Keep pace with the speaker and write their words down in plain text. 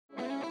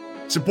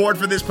Support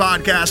for this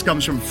podcast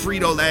comes from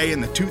Frito-Lay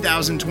and the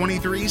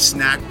 2023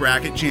 Snack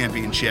Bracket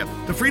Championship.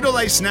 The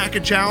Frito-Lay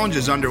Snack Challenge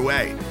is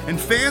underway, and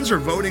fans are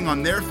voting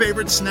on their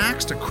favorite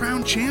snacks to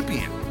crown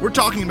champion. We're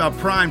talking about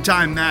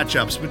prime-time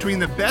matchups between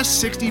the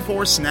best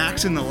 64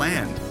 snacks in the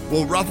land.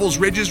 Will Ruffles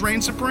Ridges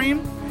reign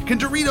supreme? Can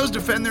Doritos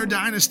defend their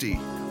dynasty?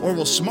 Or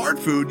will Smart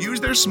Food use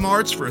their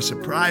smarts for a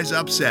surprise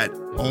upset?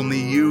 Only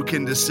you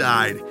can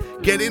decide.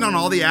 Get in on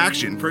all the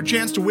action for a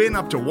chance to win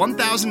up to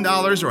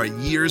 $1,000 or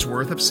a year's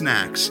worth of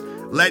snacks.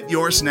 Let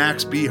your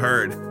snacks be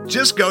heard.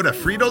 Just go to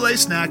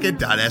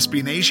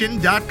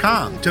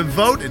fritolaysnacket.sbnation.com to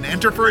vote and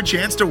enter for a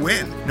chance to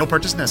win. No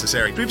purchase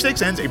necessary.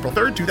 Sweepstakes ends April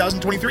 3rd,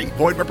 2023.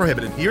 Void where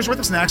prohibited. Year's worth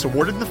of snacks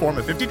awarded in the form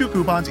of 52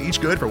 coupons, each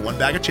good for one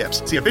bag of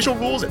chips. See official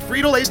rules at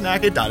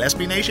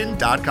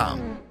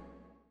fritolaysnacket.sbnation.com.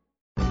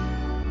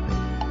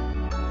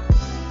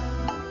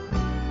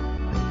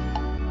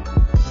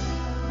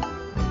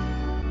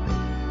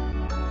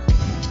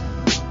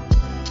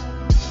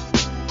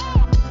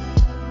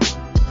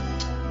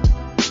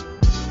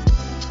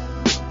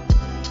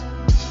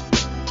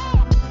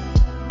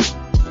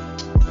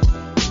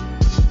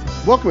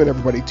 Welcome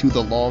everybody to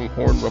the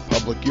Longhorn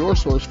Republic, your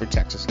source for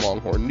Texas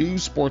Longhorn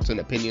news, sports, and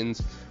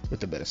opinions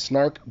with a bit of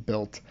snark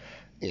built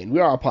in. We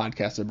are a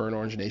podcast of Burnt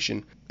Orange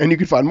Nation, and you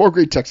can find more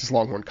great Texas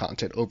Longhorn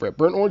content over at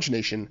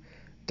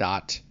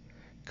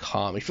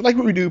burntorangenation.com. If you like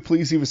what we do,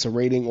 please leave us a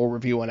rating or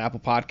review on Apple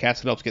Podcasts.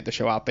 It helps get the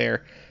show out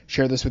there.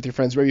 Share this with your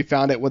friends wherever you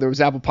found it, whether it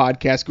was Apple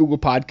Podcasts, Google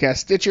Podcasts,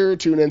 Stitcher,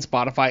 TuneIn,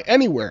 Spotify,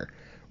 anywhere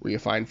where you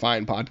find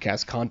fine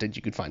podcast content.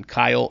 You can find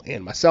Kyle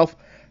and myself.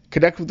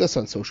 Connect with us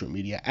on social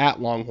media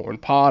at Longhorn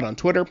Pod on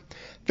Twitter,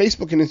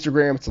 Facebook, and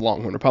Instagram. It's the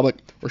Longhorn Republic.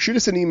 Or shoot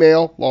us an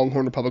email,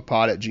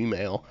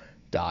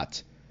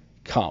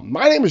 longhornrepublicpod@gmail.com.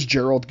 My name is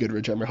Gerald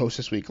Goodrich. I'm your host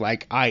this week,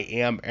 like I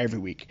am every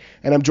week.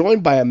 And I'm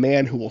joined by a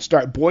man who will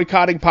start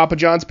boycotting Papa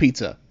John's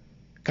Pizza,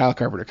 Kyle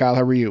Carpenter. Kyle,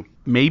 how are you?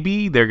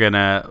 Maybe they're going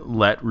to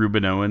let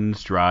Ruben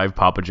Owens drive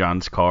Papa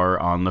John's car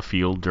on the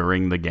field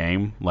during the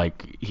game.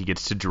 Like, he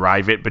gets to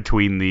drive it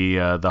between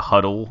the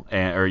huddle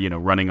or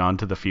running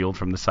onto the field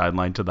from the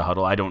sideline to the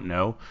huddle. I don't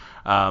know.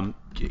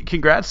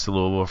 Congrats to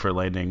Louisville for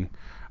landing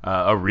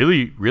a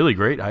really, really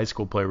great high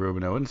school player,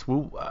 Ruben Owens.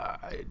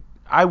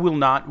 I will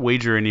not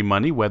wager any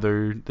money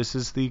whether this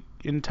is the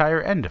entire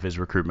end of his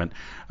recruitment,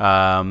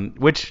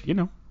 which,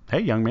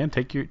 hey, young man,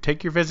 take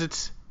your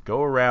visits.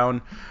 Go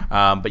around.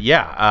 But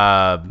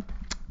yeah,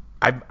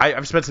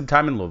 I've spent some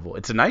time in Louisville.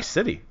 It's a nice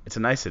city. It's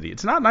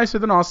not nicer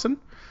than Austin,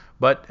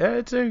 but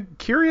it's a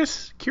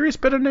curious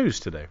bit of news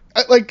today.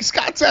 Like,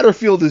 Scott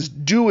Satterfield is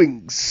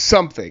doing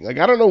something. Like,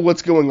 I don't know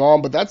what's going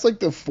on, but that's like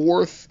the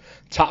fourth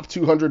top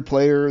 200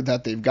 player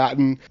that they've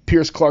gotten.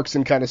 Pierce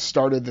Clarkson kind of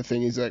started the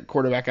thing. He's a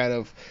quarterback out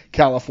of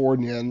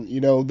California, and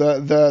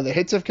the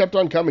hits have kept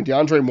on coming.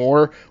 DeAndre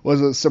Moore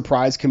was a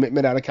surprise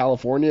commitment out of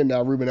California, and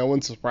now Ruben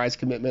Owens, surprise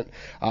commitment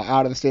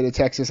out of the state of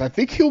Texas. I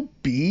think he'll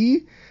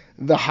be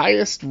the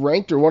highest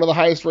ranked or one of the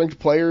highest ranked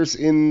players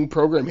in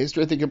program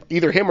history. I think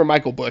either him or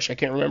Michael Bush. I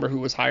can't remember who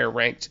was higher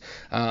ranked.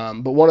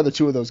 But one of the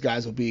two of those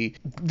guys will be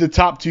the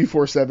top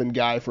 247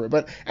 guy for it.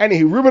 But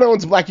anywho, Ruben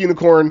Owens, Black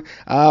Unicorn,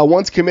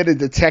 once committed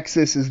to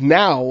Texas, is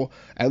now,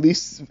 at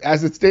least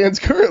as it stands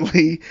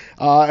currently,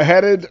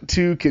 headed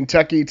to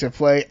Kentucky to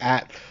play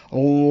at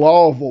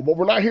Louisville. But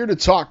we're not here to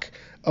talk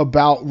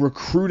about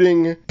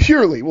recruiting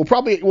purely. We'll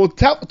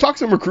talk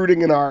some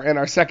recruiting in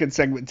our second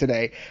segment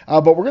today,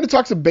 but we're going to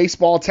talk some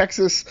baseball.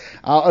 Texas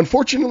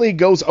unfortunately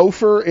goes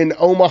over in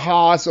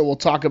Omaha, so we'll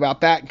talk about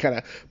that and kind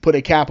of put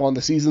a cap on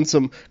the season.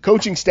 Some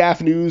coaching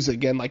staff news,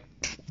 again, like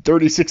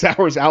 36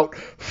 hours out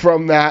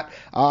from that.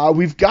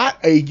 We've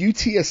got a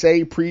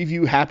UTSA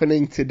preview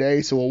happening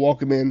today, so we'll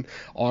welcome in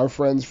our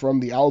friends from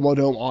the Alamo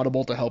Dome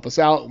Audible to help us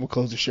out. We'll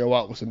close the show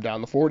out with some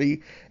Down the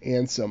 40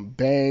 and some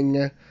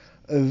Bang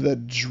the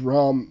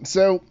Drum.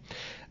 So,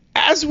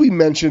 as we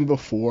mentioned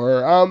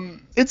before,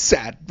 it's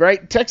sad,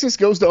 right? Texas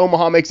goes to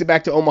Omaha, makes it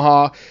back to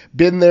Omaha,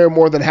 been there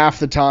more than half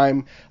the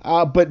time,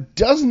 but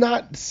does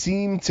not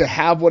seem to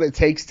have what it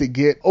takes to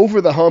get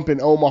over the hump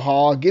in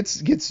Omaha.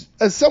 Gets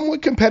a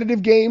somewhat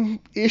competitive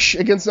game-ish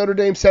against Notre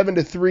Dame,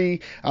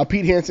 7-3.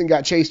 Pete Hansen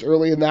got chased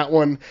early in that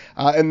one,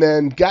 and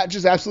then got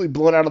just absolutely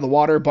blown out of the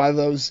water by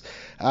those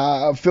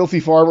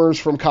filthy farmers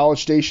from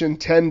College Station,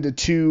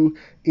 10-2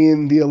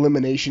 in the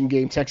elimination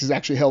game. Texas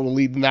actually held a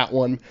lead in that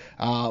one,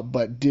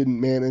 but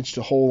didn't manage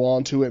to hold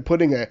on to it,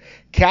 putting a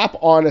cap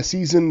on a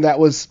season that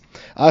was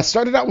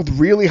started out with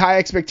really high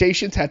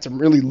expectations, had some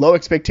really low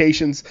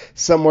expectations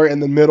somewhere in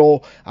the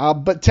middle,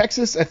 but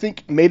Texas, I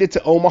think, made it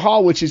to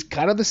Omaha, which is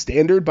kind of the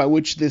standard by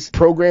which this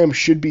program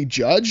should be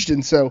judged,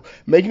 and so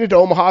making it to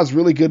Omaha is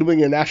really good.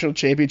 Winning a national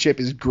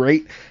championship is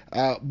great,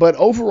 but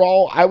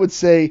overall, I would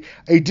say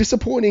a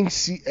disappointing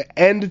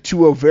end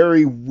to a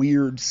very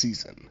weird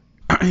season.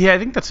 Yeah, I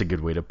think that's a good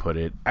way to put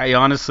it. I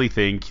honestly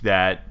think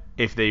that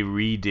if they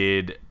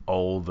redid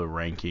all the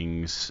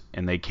rankings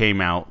and they came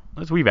out,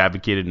 as we've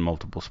advocated in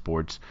multiple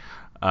sports,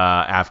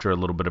 after a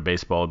little bit of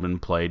baseball had been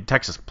played,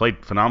 Texas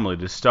played phenomenally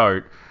to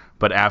start,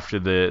 But after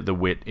the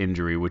Witt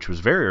injury, which was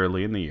very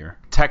early in the year,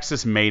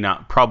 Texas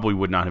probably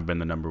would not have been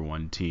the number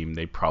 1 team.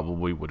 They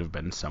probably would have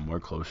been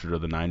somewhere closer to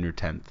the 9th or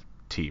 10th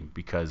team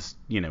because,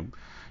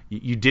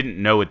 you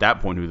didn't know at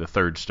that point who the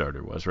third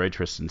starter was, right?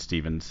 Tristan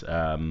Stevens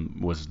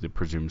was the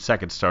presumed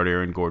second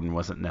starter, and Gordon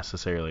wasn't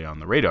necessarily on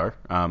the radar.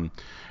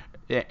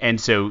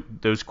 And so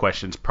those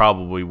questions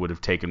probably would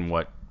have taken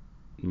what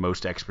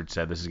most experts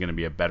said, this is going to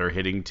be a better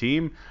hitting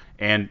team.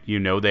 And,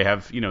 they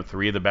have,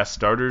 3 of the best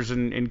starters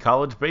in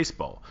college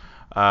baseball.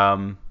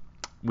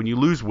 When you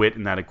lose Witt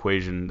in that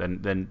equation,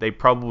 then they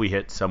probably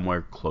hit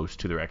somewhere close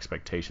to their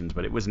expectations,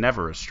 but it was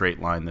never a straight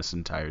line this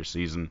entire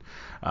season.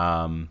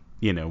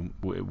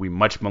 We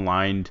much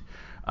maligned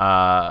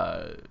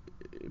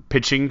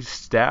pitching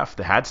staff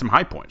that had some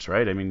high points,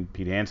 right? I mean,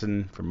 Pete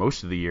Hansen for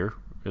most of the year,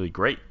 really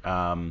great.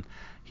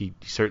 He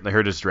certainly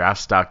hurt his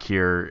draft stock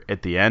here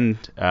at the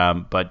end,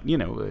 but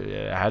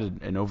had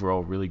an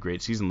overall really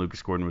great season.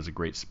 Lucas Gordon was a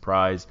great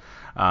surprise,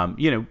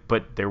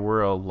 but there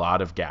were a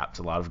lot of gaps,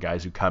 a lot of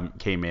guys who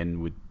came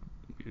in with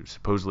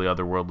supposedly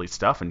otherworldly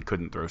stuff and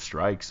couldn't throw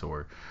strikes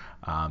or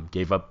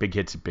gave up big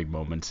hits at big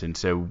moments, and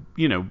so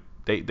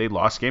they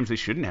lost games they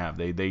shouldn't have.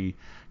 They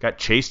got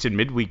chased in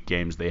midweek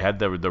games. They had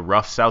the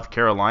rough South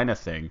Carolina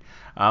thing,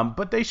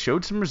 but they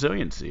showed some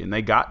resiliency and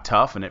they got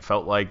tough, and it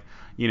felt like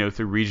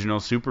through regional,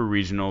 super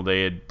regional,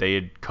 they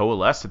had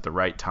coalesced at the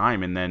right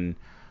time. And then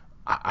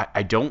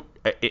I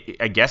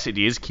guess it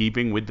is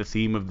keeping with the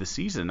theme of the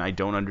season. I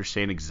don't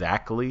understand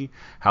exactly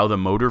how the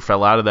motor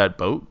fell out of that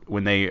boat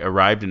when they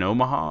arrived in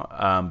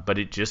Omaha, but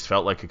it just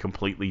felt like a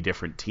completely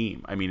different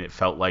team. I mean, it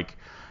felt like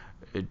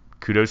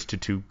kudos to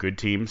 2 good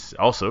teams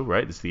also,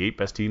 right? It's the 8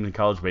 best teams in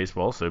college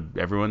baseball, so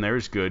everyone there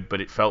is good, but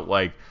it felt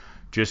like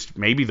just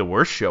maybe the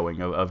worst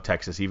showing of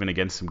Texas, even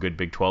against some good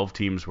Big 12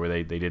 teams where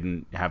they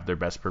didn't have their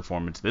best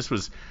performance. This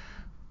was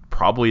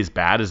probably as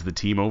bad as the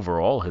team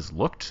overall has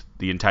looked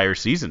the entire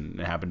season.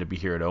 It happened to be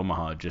here at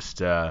Omaha. Just,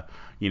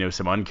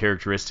 some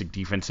uncharacteristic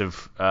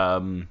defensive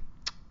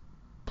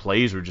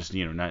plays were just,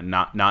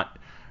 not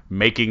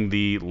making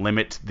the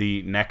limit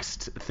the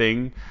next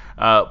thing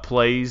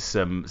plays,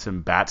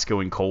 some bats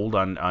going cold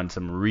on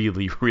some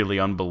really, really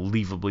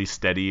unbelievably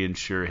steady and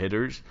sure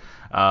hitters.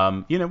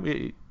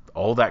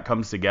 All that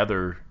comes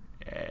together,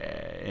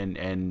 and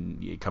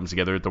it comes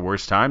together at the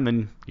worst time.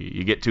 Then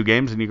you get 2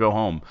 games and you go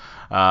home.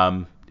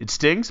 It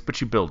stings, but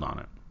you build on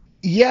it.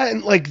 Yeah,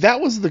 and that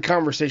was the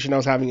conversation I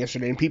was having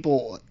yesterday, and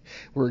people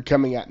were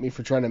coming at me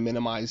for trying to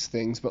minimize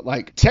things, but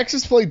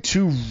Texas played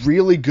 2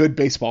 really good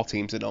baseball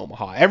teams in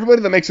Omaha.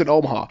 Everybody that makes it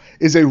Omaha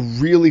is a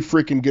really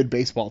freaking good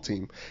baseball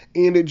team,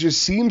 and it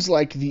just seems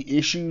like the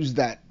issues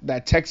that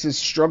Texas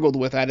struggled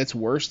with at its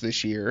worst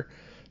this year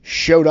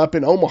showed up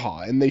in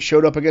Omaha, and they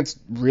showed up against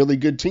really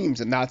good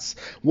teams, and that's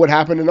what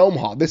happened in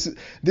Omaha.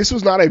 This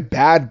was not a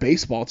bad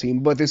baseball team,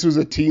 but this was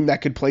a team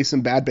that could play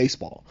some bad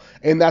baseball,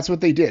 and that's what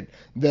they did.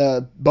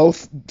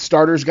 Both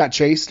starters got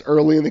chased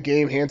early in the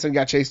game. Hansen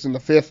got chased in the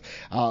 5th.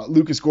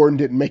 Lucas Gordon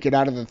didn't make it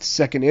out of the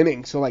 2nd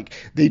inning, so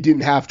they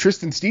didn't have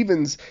Tristan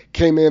Stevens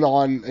came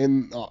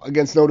in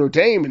against Notre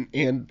Dame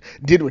and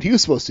did what he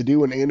was supposed to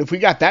do, and if we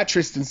got that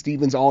Tristan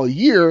Stevens all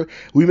year,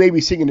 we may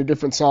be singing a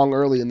different song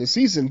early in the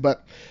season.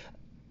 But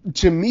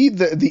to me,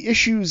 the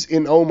issues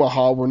in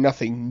Omaha were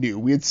nothing new.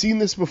 We had seen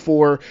this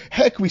before.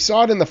 Heck, we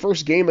saw it in the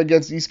first game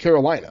against East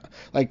Carolina.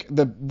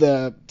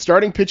 The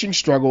starting pitching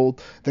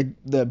struggled.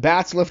 The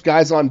bats left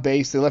guys on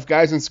base. They left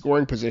guys in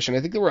scoring position.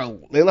 I think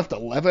they left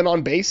 11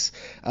 on base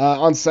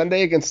on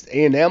Sunday against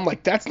A&M.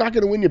 That's not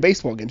going to win you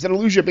baseball games. That'll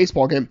lose you a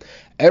baseball game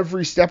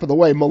every step of the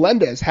way.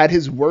 Melendez had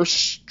his worst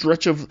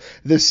stretch of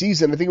the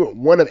season. I think it went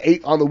 1 of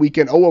 8 on the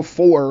weekend, 0 of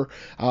 4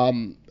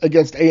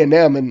 against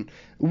A&M, and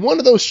one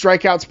of those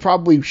strikeouts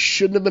probably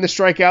shouldn't have been a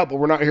strikeout, but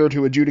we're not here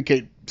to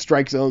adjudicate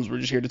strike zones. We're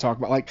just here to talk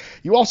about,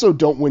 you also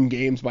don't win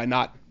games by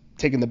not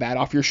taking the bat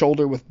off your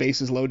shoulder with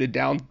bases loaded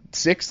down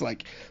 6.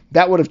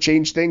 That would have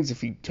changed things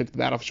if you took the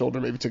bat off the shoulder,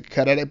 maybe took a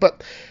cut at it.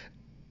 But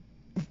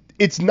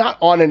it's not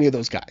on any of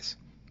those guys.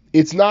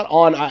 It's not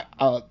on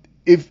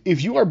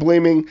if you are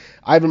blaming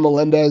Ivan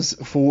Melendez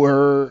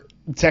for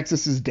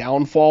Texas's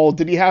downfall,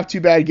 did he have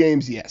 2 bad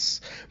games? Yes.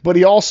 But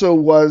he also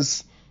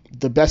was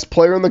the best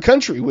player in the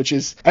country, which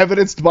is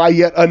evidenced by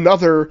yet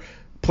another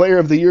Player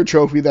of the Year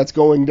trophy that's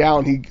going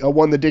down. He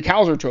won the Dick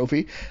Hauser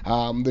Trophy, the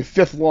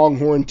 5th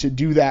Longhorn to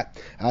do that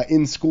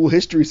in school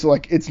history. So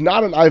it's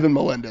not an Ivan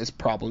Melendez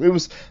problem.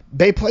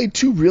 They played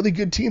 2 really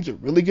good teams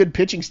with really good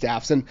pitching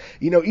staffs, and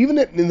even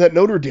in that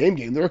Notre Dame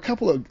game, there were a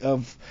couple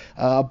of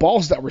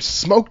balls that were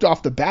smoked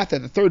off the bat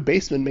that the third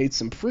baseman made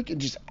some freaking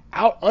just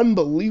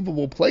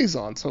unbelievable plays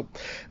on. So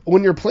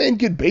when you're playing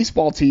good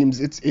baseball teams,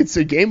 it's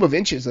a game of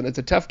inches, and it's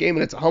a tough game,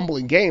 and it's a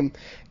humbling game,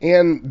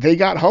 and they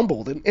got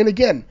humbled. And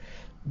again,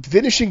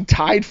 finishing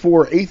tied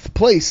for 8th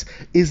place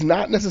is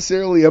not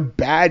necessarily a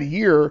bad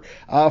year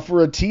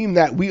for a team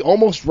that we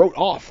almost wrote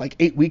off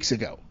 8 weeks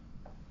ago.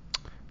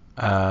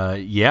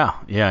 Yeah.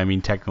 I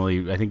mean,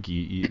 technically, I think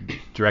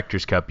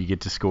Director's Cup, you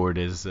get to score it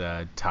as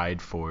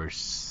tied for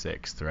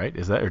 6th, right?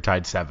 Is that, or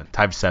tied 7th?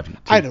 Tied 7th.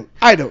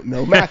 I don't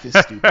know. Math is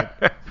stupid.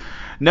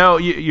 No,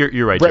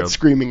 you're right, Brett Joe.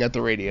 screaming at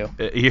the radio.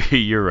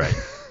 You're right.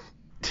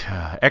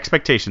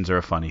 Expectations are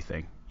a funny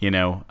thing.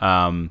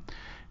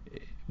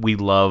 We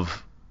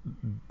love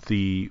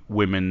the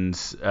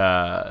women's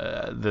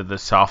the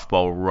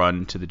softball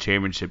run to the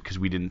championship because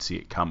we didn't see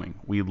it coming.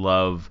 We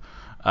love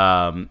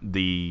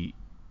the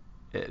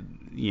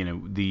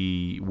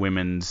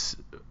women's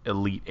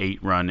Elite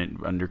Eight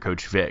run under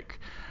Coach Vic.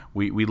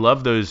 We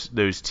love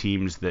those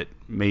teams that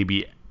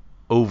maybe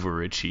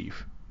overachieve,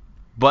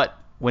 but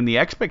when the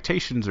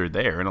expectations are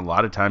there, and a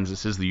lot of times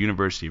this is the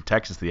University of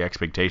Texas, the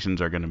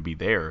expectations are going to be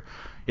there.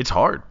 It's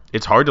hard.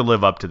 It's hard to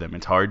live up to them.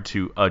 It's hard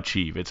to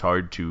achieve. It's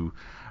hard to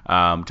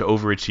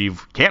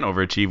overachieve. Can't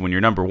overachieve when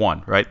you're number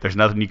one, right? There's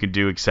nothing you can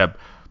do except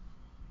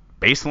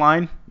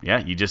baseline.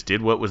 Yeah, you just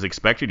did what was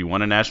expected. You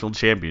won a national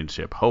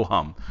championship. Ho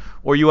hum.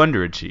 Or you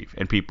underachieve,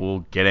 and people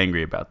get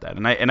angry about that.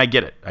 And I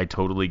get it. I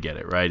totally get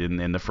it, right?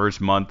 In the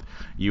first month,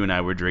 you and I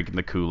were drinking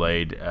the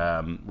Kool-Aid.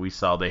 We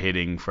saw the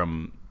hitting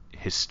from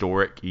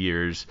historic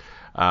years.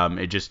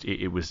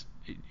 It was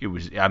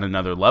at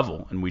another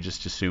level, and we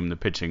just assumed the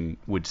pitching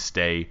would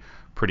stay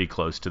pretty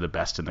close to the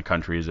best in the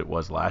country as it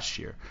was last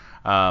year.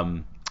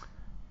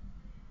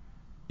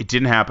 It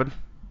didn't happen.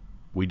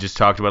 We just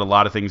talked about a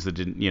lot of things that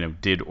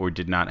did or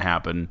did not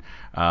happen.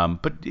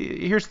 But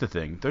here's the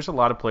thing: there's a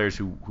lot of players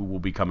who will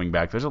be coming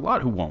back. There's a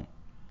lot who won't.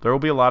 There will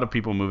be a lot of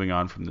people moving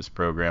on from this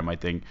program. I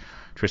think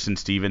Tristan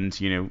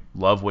Stevens,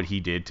 love what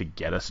he did to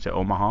get us to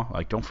Omaha.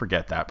 Like, don't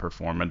forget that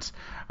performance.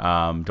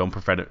 Don't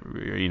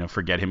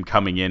forget him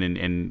coming in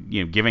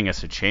and giving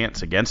us a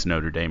chance against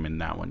Notre Dame in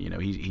that one.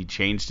 He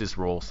changed his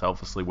role,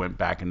 selflessly went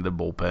back into the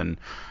bullpen,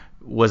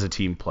 was a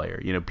team player.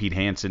 Pete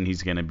Hansen,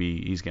 he's gonna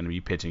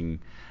be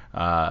pitching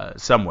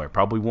somewhere.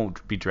 Probably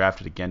won't be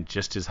drafted again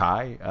just as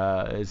high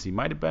as he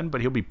might have been, but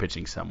he'll be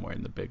pitching somewhere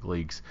in the big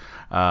leagues.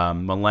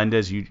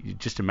 Melendez,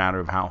 just a matter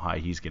of how high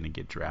he's going to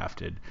get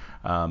drafted.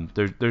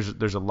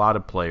 There's a lot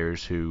of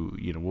players who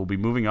will be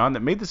moving on that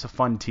made this a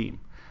fun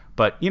team.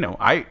 But,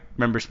 I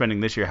remember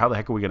spending this year, how the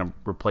heck are we going to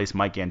replace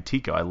Mike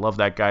Antico? I love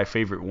that guy,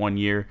 favorite one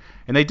year,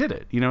 and they did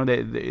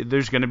it.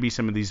 There's going to be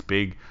some of these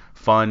big,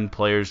 fun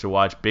players to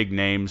watch, big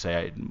names.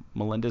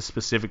 Melendez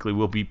specifically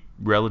will be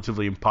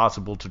relatively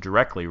impossible to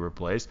directly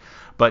replace,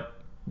 but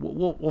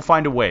we'll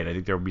find a way. And I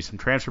think there will be some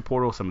transfer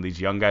portal. Some of these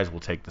young guys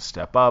will take the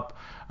step up.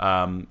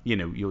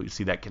 You'll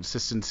see that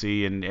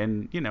consistency,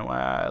 and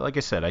like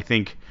I said, I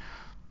think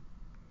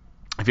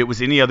if it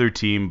was any other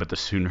team but the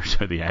Sooners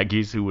or the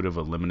Aggies who would have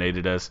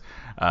eliminated us,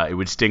 it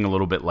would sting a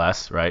little bit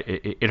less, right?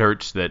 It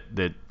hurts that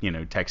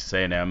Texas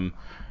A&M,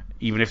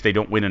 even if they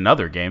don't win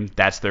another game,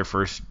 that's their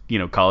first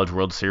College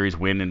World Series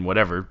win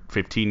in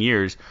 15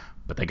 years,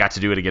 but they got to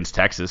do it against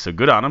Texas, so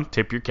good on them.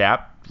 Tip your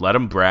cap, let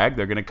them brag.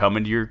 They're going to come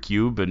into your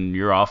cube and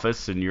your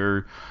office and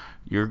your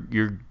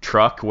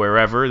truck,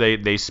 wherever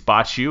they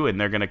spot you, and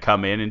they're going to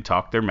come in and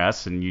talk their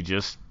mess, and you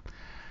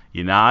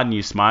nod and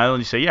you smile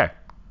and you say, yeah,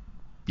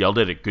 y'all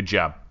did it. Good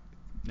job.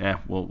 Yeah,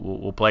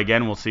 we'll play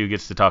again. We'll see who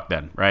gets to talk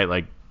then, right?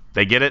 Like,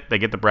 they get it. They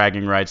get the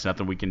bragging rights.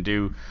 Nothing we can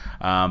do.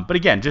 But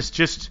again,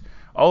 just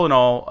all in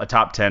all, a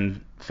top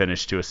 10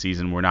 finish to a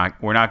season. We're not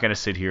going to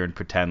sit here and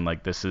pretend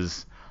like this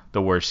is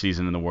the worst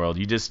season in the world.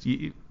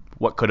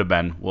 What could have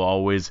been will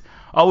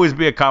always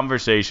be a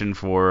conversation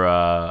for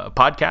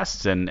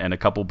podcasts and a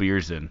couple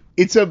beers in.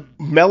 It's a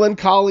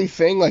melancholy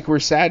thing. Like, we're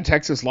sad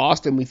Texas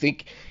lost, and we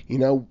think,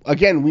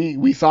 again,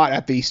 we thought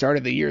at the start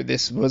of the year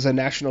this was a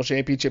national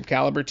championship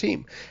caliber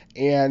team,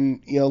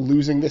 and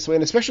losing this way,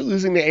 and especially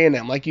losing to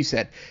A&M, like you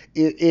said,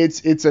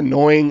 it's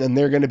annoying, and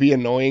they're going to be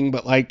annoying,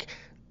 but like,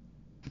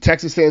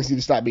 Texas fans need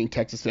to stop being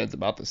Texas fans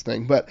about this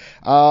thing. But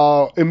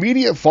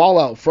immediate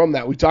fallout from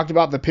that, we talked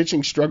about the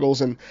pitching struggles,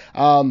 and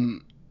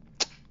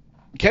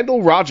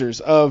Kendall Rogers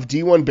of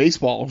D1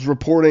 Baseball is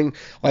reporting,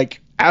 like,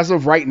 as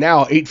of right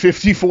now,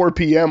 8:54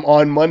 p.m.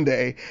 on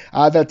Monday,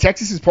 that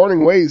Texas is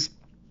parting ways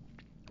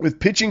with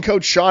pitching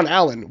coach Sean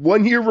Allen,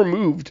 1 year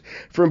removed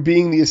from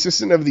being the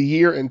assistant of the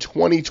year in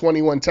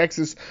 2021.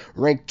 Texas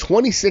ranked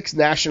 26th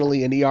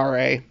nationally in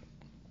ERA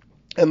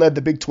and led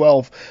the Big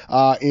 12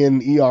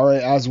 in ERA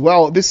as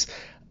well.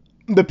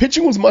 The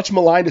pitching was much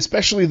maligned,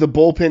 especially the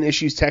bullpen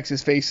issues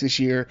Texas faced this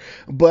year,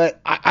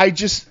 but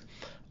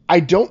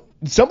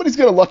somebody's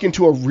going to luck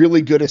into a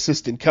really good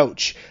assistant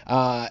coach,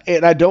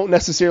 and I don't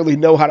necessarily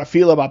know how to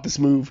feel about this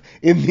move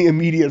in the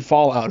immediate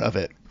fallout of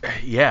it.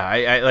 Yeah,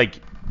 I like,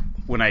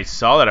 when I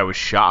saw that, I was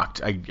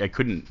shocked. I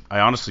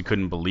honestly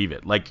couldn't believe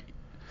it. Like,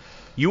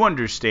 you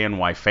understand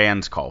why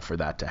fans call for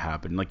that to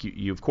happen. Like,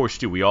 you of course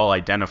do. We all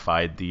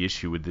identified the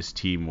issue with this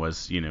team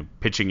was,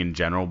 pitching in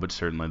general, but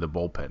certainly the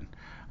bullpen.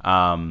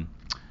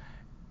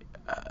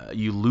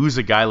 You lose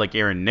a guy like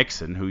Aaron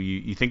Nixon, who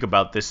you think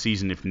about this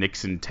season, if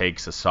Nixon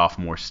takes a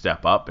sophomore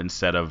step up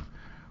instead of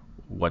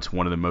what's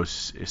one of the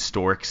most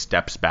historic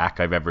steps back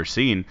I've ever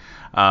seen.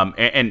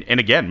 And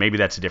again, maybe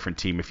that's a different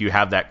team. If you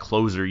have that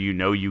closer,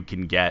 you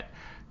can get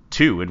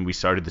too, and we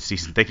started the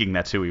season thinking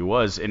that's who he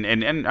was. And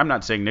I'm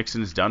not saying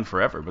Nixon is done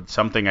forever, but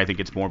something I think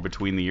it's more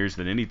between the years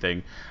than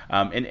anything.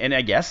 And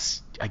I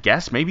guess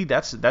maybe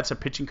that's a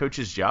pitching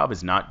coach's job,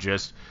 is not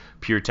just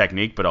pure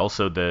technique, but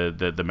also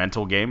the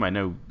mental game. I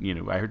know,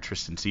 I heard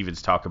Tristan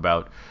Stevens talk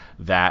about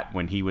that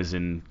when he was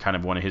in kind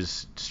of one of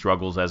his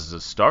struggles as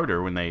a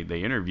starter, when they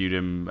interviewed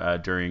him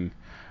during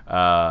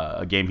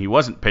a game he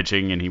wasn't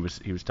pitching, and he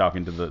was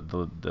talking to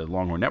the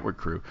Longhorn Network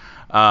crew.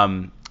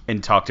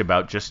 And talked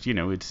about just,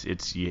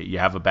 it's you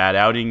have a bad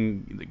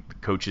outing, the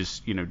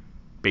coaches,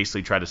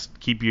 basically try to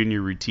keep you in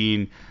your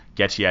routine,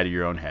 get you out of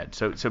your own head.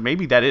 So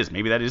maybe that is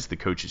the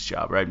coach's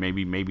job, right?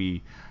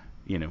 Maybe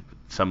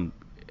some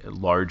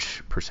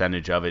large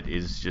percentage of it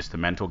is just the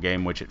mental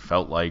game, which it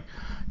felt like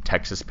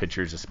Texas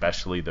pitchers,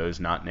 especially those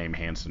not named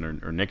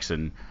Hansen or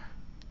Nixon,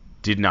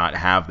 did not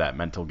have that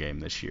mental game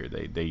this year.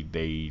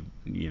 They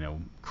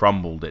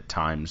crumbled at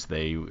times.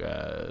 They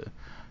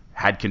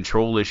had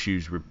control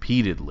issues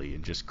repeatedly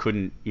and just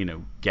couldn't,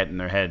 get in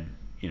their head,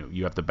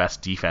 you have the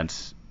best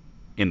defense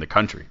in the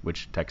country,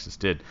 which Texas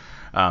did.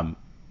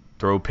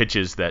 Throw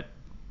pitches that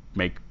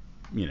make,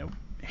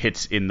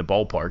 hits in the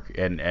ballpark,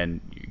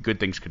 and good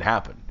things could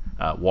happen.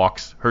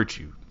 Walks hurt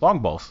you. Long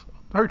balls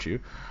hurt you.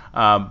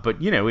 But,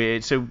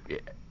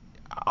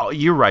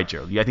 you're right,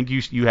 Gerald. I think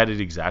you had it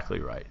exactly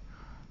right.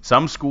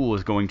 Some school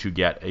is going to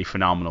get a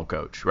phenomenal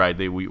coach, right?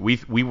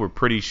 We were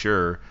pretty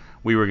sure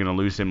we were going to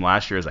lose him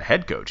last year as a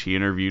head coach. He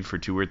interviewed for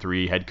 2 or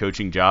 3 head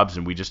coaching jobs,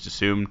 and we just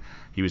assumed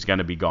he was going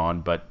to be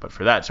gone. But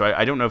for that, so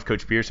I don't know if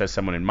Coach Pierce has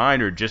someone in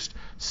mind, or just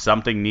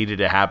something needed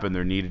to happen.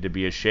 There needed to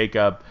be a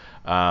shakeup.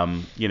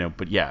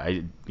 But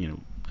yeah,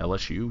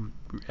 LSU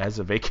has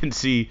a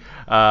vacancy.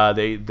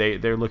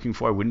 They're looking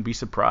for. I wouldn't be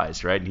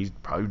surprised, right? And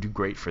he'd probably do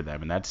great for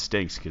them, and that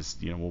stinks because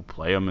we'll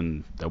play them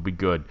and they'll be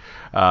good.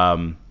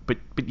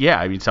 But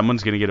yeah,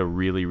 someone's going to get a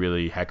really,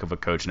 really heck of a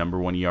coach. Number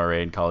 1 ERA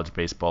in college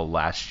baseball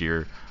last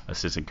year,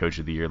 assistant coach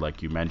of the year,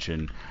 like you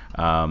mentioned.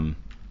 I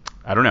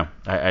don't know.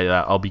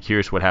 I'll be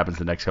curious what happens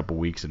the next couple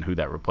of weeks and who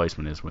that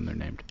replacement is when they're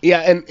named.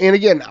 Yeah, and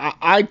again,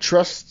 I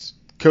trust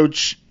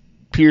Coach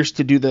Pierce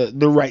to do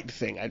the right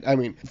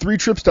thing. 3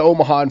 trips to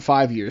Omaha in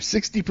 5 years.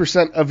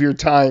 60% of your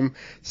time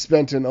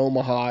spent in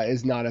Omaha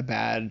is not a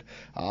bad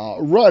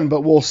run,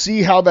 but we'll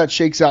see how that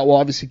shakes out. We'll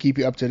obviously keep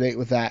you up to date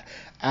with that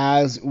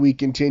as we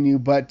continue.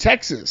 But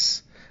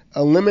Texas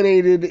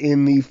eliminated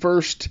in the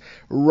first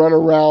run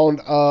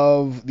around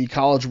of the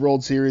College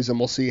World Series, and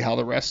we'll see how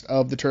the rest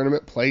of the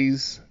tournament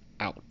plays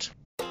out.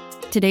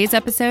 Today's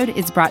episode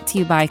is brought to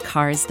you by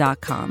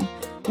Cars.com.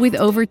 With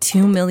over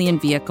 2 million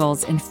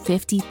vehicles and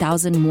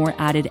 50,000 more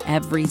added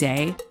every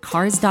day,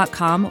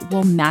 Cars.com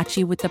will match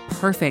you with the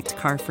perfect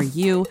car for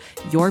you,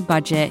 your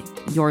budget,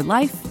 your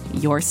life,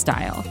 your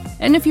style.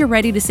 And if you're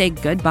ready to say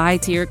goodbye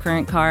to your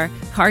current car,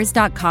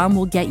 Cars.com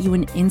will get you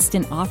an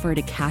instant offer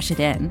to cash it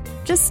in.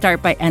 Just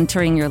start by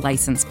entering your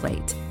license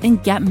plate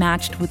and get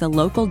matched with a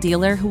local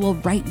dealer who will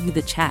write you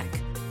the check.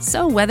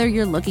 So whether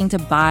you're looking to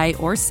buy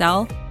or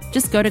sell,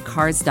 just go to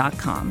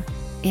Cars.com.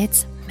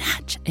 It's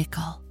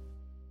magical.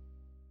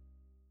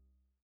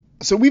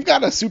 So we've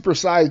got a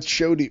supersized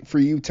show for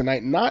you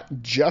tonight, not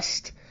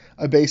just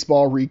a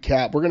baseball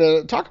recap. We're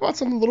going to talk about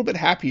something a little bit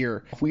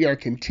happier. We are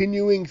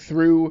continuing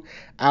through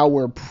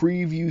our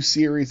preview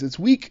series. It's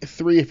week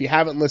 3. If you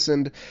haven't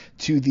listened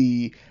to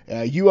the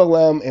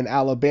ULM and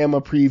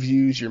Alabama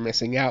previews, you're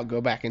missing out. Go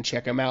back and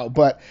check them out.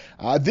 But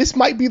this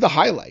might be the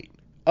highlight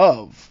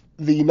of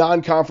the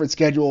non-conference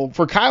schedule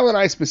for Kyle and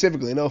I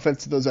specifically. No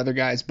offense to those other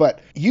guys, but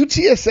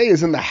UTSA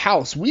is in the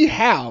house. We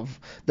have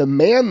the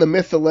man, the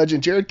myth, the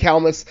legend, Jared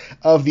Kalmus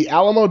of the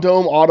Alamo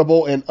Dome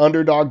Audible and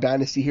Underdog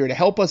Dynasty here to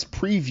help us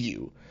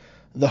preview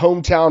the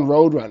hometown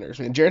Roadrunners.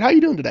 Man, Jared, how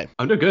you doing today?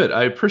 I'm doing good.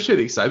 I appreciate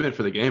the excitement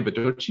for the game, but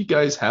don't you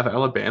guys have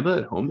Alabama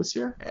at home this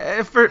year?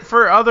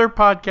 For other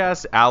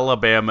podcasts,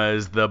 Alabama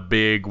is the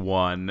big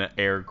one,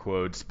 air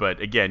quotes.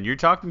 But again, you're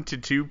talking to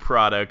 2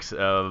 products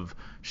of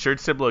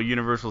Schertz-Cibolo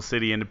Universal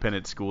City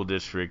Independent School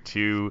District,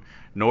 2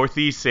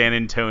 Northeast San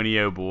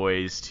Antonio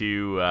boys,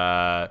 2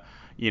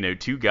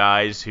 2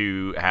 guys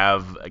who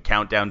have a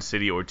Countdown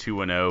City or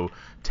 2-0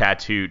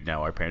 tattooed.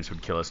 No, our parents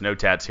would kill us. No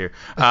tats here.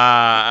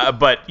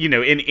 But in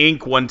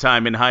ink one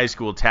time in high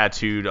school,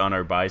 tattooed on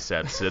our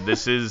biceps. So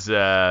this is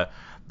a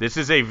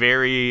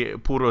very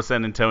puro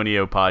San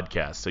Antonio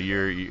podcast.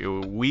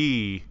 So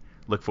we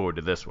look forward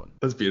to this one.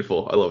 That's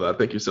beautiful. I love that.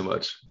 Thank you so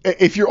much.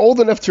 If you're old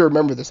enough to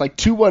remember this,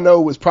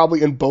 210 was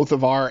probably in both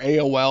of our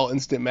AOL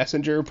Instant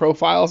Messenger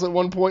profiles at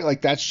one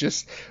point. That's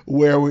just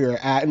where we were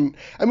at. And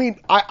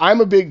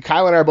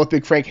Kyle and I are both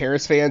big Frank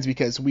Harris fans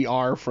because we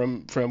are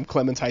from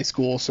Clemens High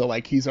School. So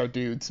he's our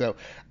dude. So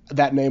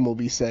that name will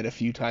be said a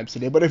few times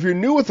today. But if you're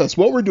new with us,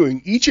 what we're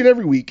doing each and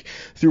every week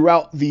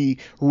throughout the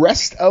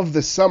rest of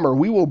the summer,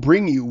 we will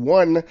bring you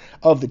one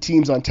of the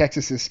teams on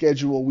Texas's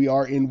schedule. We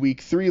are in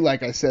week 3,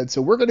 like I said.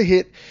 So we're going to hit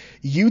hit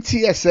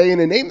UTSA, and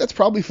a name that's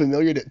probably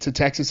familiar to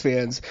Texas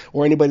fans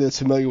or anybody that's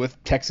familiar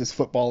with Texas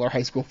football or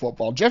high school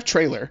football. Jeff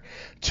Traylor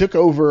took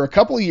over a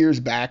couple of years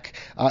back,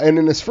 and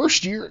in his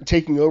first year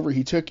taking over,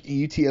 he took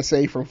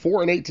UTSA from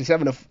 4-8 to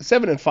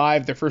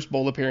 7-5, their first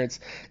bowl appearance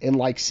in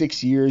like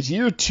 6 years.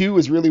 Year 2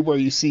 is really where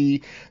you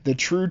see the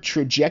true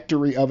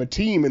trajectory of a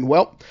team, and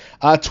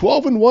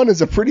 12-1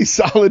 is a pretty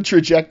solid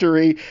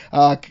trajectory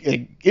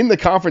in the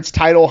conference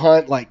title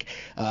hunt,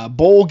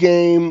 bowl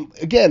game.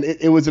 Again,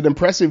 it was an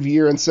impressive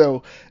year. And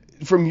so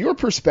from your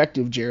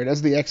perspective, Jared,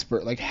 as the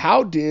expert,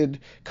 how did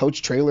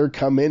Coach Traylor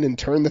come in and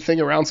turn the thing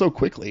around so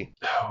quickly?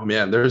 Oh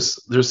man, there's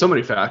so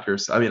many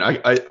factors. I mean,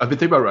 I've been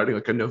thinking about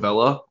writing a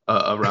novella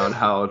around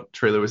how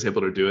Traylor was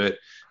able to do it.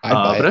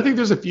 But I think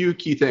there's a few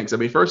key things. I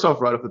mean, first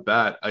off, right off the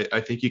bat, I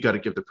think you got to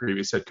give the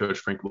previous head coach,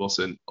 Frank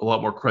Wilson, a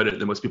lot more credit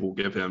than most people will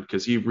give him,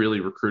 because he really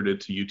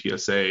recruited to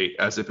UTSA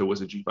as if it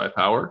was a G5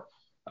 power.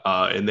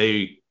 And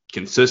they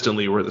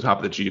consistently were at the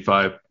top of the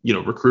G5,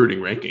 recruiting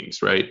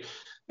rankings, right?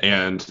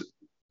 And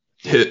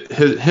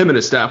him and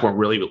his staff weren't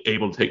really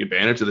able to take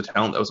advantage of the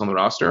talent that was on the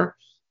roster.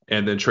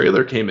 And then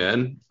Traylor came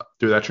in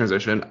through that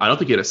transition. I don't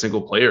think he had a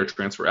single player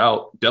transfer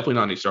out, definitely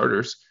not any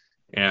starters.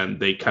 And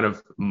they kind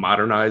of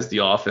modernized the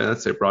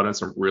offense. They brought in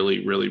some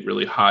really, really,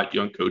 really hot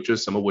young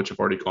coaches, some of which have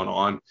already gone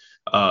on,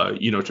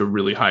 to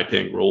really high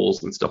paying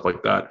roles and stuff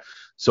like that.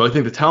 So I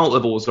think the talent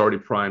level was already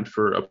primed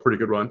for a pretty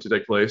good run to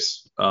take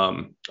place.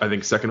 I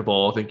think second of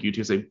all, I think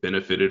UTSA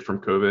benefited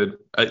from COVID.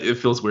 It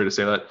feels weird to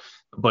say that,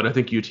 but I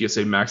think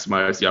UTSA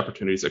maximized the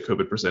opportunities that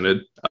COVID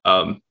presented.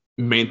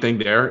 Main thing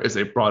there is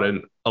they brought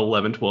in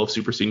 11, 12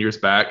 super seniors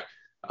back,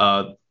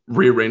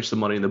 rearranged the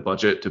money in the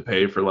budget to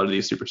pay for a lot of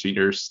these super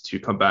seniors to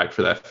come back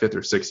for that 5th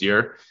or 6th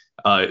year.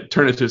 It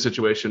turned into a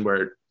situation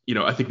where,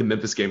 I think the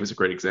Memphis game is a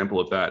great example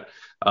of that.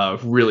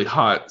 Really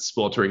hot,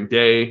 sweltering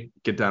day,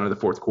 get down to the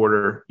 4th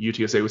quarter.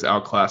 UTSA was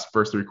outclassed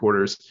first 3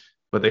 quarters,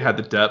 but they had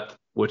the depth,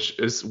 which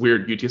is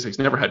weird. UTSA's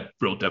never had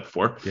real depth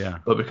before. Yeah.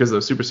 But because of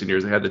those super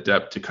seniors, they had the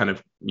depth to kind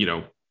of,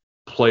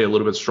 play a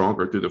little bit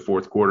stronger through the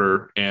 4th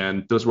quarter.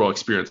 And those were all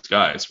experienced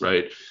guys,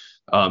 right?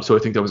 So I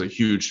think that was a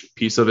huge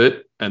piece of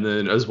it. And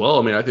then as well,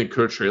 I mean, I think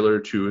Coach Traylor,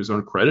 to his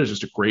own credit, is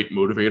just a great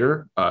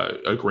motivator,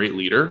 a great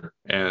leader.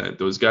 And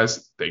those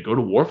guys, they go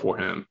to war for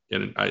him.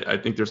 And I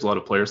think there's a lot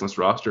of players on this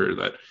roster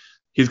that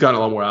he's gotten a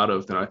lot more out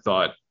of than I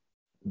thought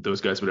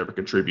those guys would ever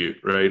contribute,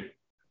 right?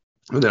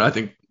 And then I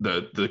think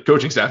the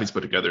coaching staff he's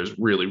put together is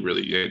really,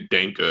 really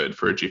dang good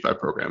for a G5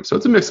 program. So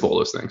it's a mix of all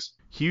those things.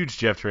 Huge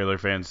Jeff Traylor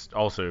fans.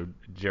 Also,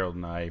 Gerald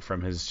and I,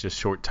 from his just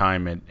short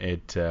time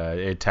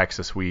at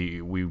Texas,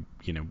 we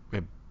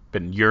have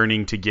been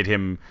yearning to get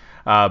him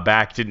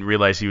back. Didn't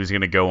realize he was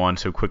going to go on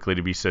so quickly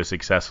to be so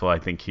successful. I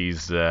think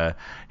he's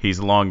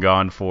long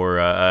gone for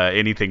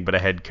anything but a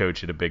head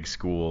coach at a big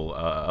school,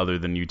 other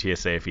than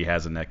UTSA if he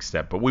has a next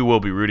step. But we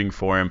will be rooting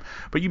for him.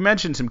 But you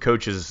mentioned some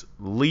coaches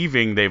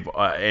leaving. They've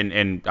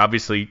and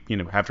obviously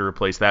have to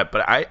replace that.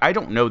 But I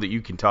don't know that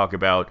you can talk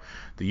about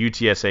the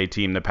UTSA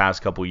team the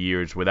past couple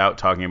years without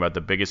talking about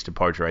the biggest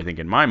departure, I think,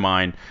 in my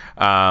mind.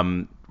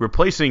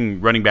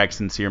 Replacing running back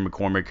Sincere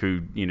McCormick,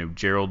 who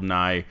Gerald and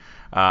I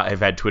have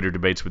had Twitter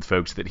debates with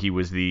folks that he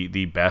was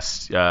the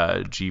best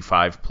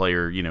G5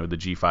 player, the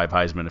G5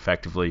 Heisman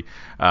effectively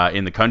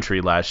in the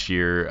country last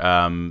year,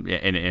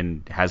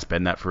 and has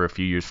been that for a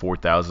few years,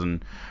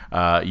 4,000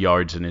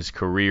 yards in his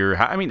career.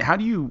 How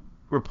do you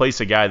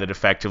replace a guy that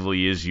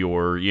effectively is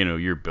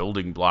your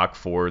building block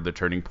for the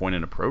turning point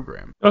in a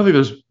program? I don't think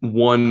there's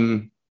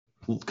one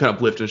kind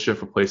of lift and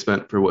shift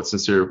replacement for what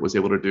Sincere was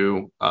able to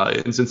do.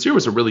 And Sincere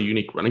was a really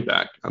unique running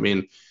back. I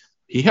mean,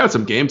 he had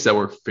some games that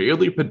were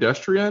fairly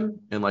pedestrian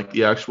and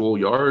the actual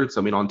yards.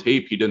 I mean, on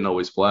tape, he didn't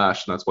always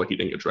flash, and that's why he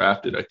didn't get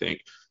drafted, I think.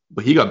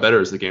 But he got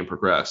better as the game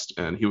progressed,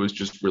 and he was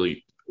just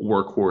really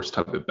workhorse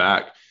type of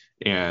back.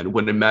 And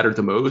when it mattered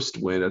the most,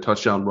 when a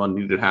touchdown run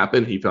needed to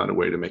happen, he found a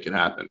way to make it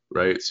happen,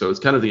 right? So it's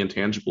kind of the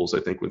intangibles,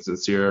 I think, with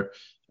Sincere.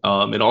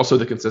 And also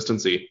the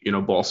consistency.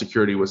 Ball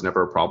security was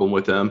never a problem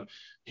with him.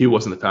 He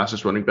wasn't the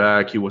fastest running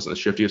back. He wasn't the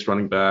shiftiest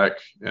running back.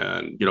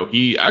 And,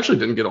 he actually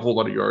didn't get a whole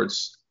lot of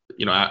yards,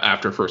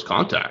 after first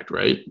contact,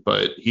 right?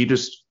 But he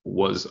just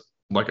was,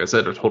 like I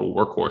said, a total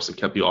workhorse and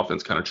kept the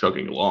offense kind of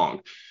chugging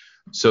along.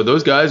 So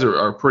those guys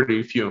are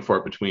pretty few and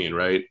far between,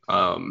 right?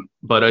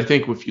 But I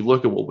think if you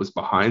look at what was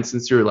behind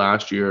Sincere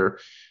last year,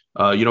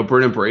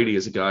 Brennan Brady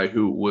is a guy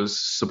who was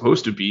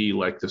supposed to be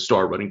the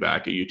star running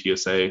back at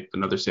UTSA,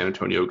 another San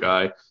Antonio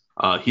guy.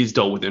 He's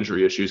dealt with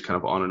injury issues kind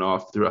of on and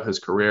off throughout his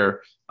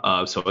career.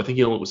 So I think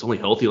he was only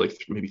healthy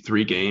maybe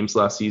 3 games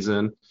last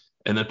season.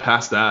 And then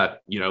past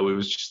that, it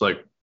was just a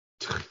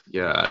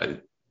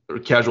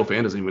casual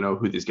fan doesn't even know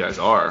who these guys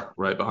are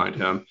right behind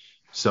him.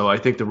 So I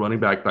think the running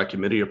back by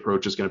committee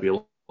approach is going to be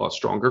a lot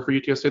stronger for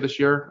UTSA this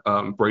year.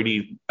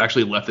 Brady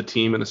actually left the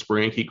team in the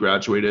spring. He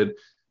graduated,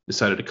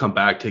 decided to come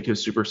back, take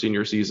his super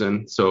senior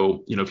season.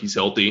 So, if he's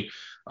healthy,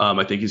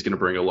 I think he's going to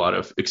bring a lot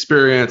of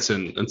experience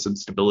and some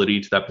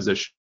stability to that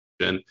position.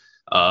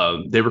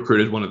 They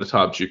recruited one of the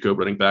top JUCO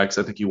running backs.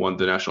 I think he won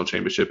the national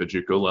championship at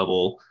JUCO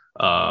level.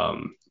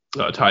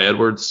 Ty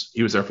Edwards,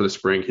 he was there for the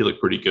spring. He looked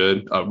pretty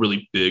good.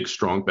 Really big,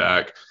 strong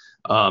back.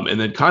 And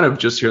then kind of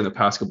just here in the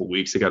past couple of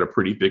weeks, they got a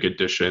pretty big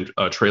addition.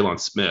 Traylon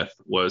Smith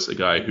was a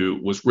guy who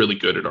was really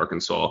good at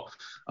Arkansas.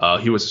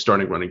 He was a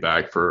starting running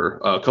back for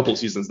a couple of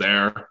seasons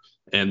there.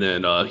 And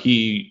then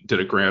he did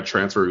a grad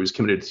transfer. He was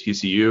committed to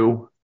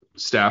TCU.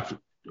 Staff,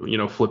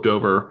 flipped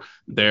over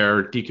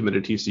there,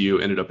 decommitted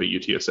TCU, ended up at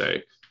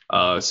UTSA.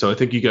 So I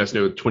think you guys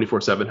know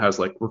 24/7 has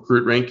like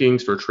recruit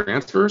rankings for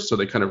transfers. So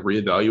they kind of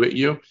reevaluate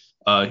you.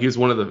 He's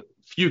one of the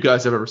few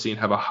guys I've ever seen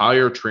have a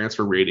higher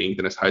transfer rating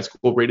than his high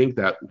school rating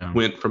that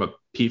went from a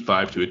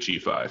P5 to a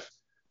G5.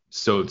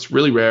 So it's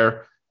really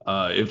rare.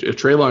 If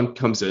Traylon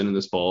comes in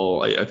this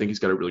fall, I think he's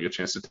got a really good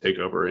chance to take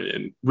over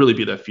and really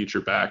be that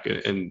future back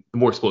and the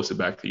more explosive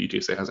back that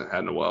UTSA hasn't had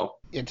in a while.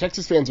 Yeah,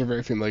 Texas fans are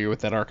very familiar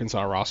with that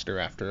Arkansas roster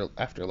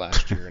after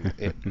last year, and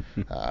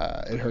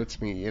it hurts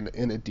me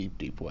in a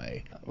deep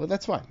way. Well,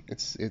 that's fine.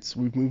 It's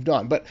we've moved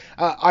on. But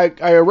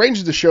I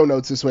arranged the show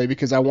notes this way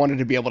because I wanted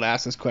to be able to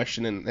ask this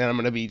question, and I'm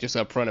going to be just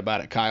upfront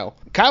about it. Kyle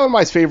and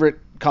my favorite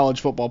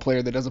college football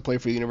player that doesn't play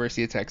for the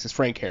University of Texas,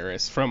 Frank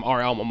Harris, from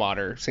our alma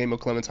mater, Samuel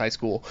Clemens High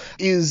School,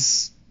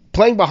 is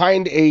playing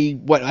behind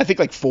I think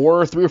like 3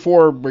 or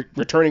 4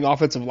 returning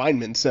offensive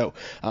linemen. So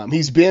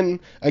he's been,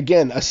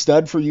 again, a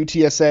stud for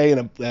UTSA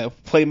and a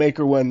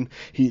playmaker when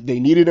they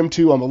needed him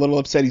to. I'm a little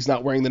upset he's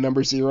not wearing the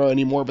number 0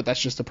 anymore, but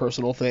that's just a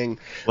personal thing.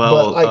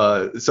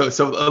 Well,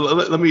 so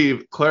let me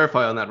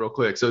clarify on that real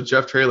quick. So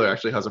Jeff Traylor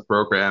actually has a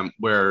program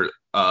where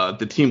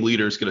the team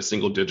leaders get a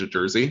single-digit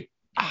jersey,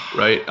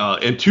 right?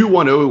 And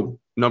 210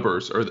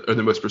 numbers are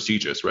the most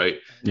prestigious, right?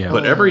 Yeah.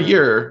 But every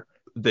year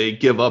they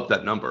give up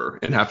that number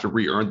and have to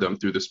re-earn them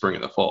through the spring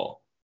and the fall.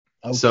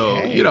 Okay.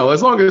 So,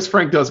 as long as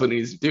Frank does what he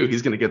needs to do,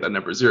 he's going to get that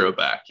number 0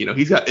 back.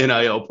 He's got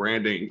NIL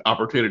branding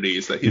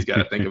opportunities that he's got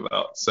to think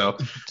about. So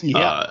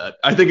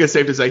I think it's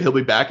safe to say he'll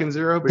be back in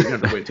 0, but you're going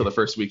to have to wait until the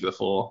first week of the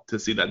fall to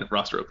see that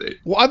roster update.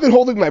 Well, I've been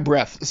holding my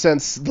breath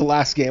since the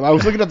last game. I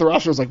was looking at the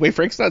roster. I was like, wait,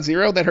 Frank's not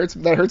 0? That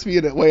hurts me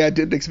in a way I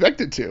didn't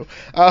expect it to.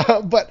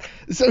 But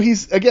so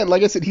he's, again,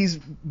 like I said, he's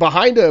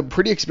behind a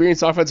pretty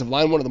experienced offensive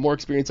line, one of the more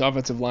experienced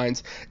offensive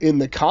lines in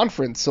the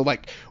conference. So,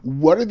 like,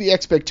 what are the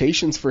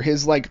expectations for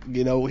his,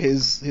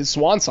 his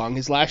swan song,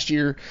 his last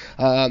year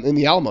in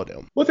the Alamo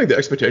Dome? Well, I think the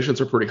expectations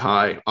are pretty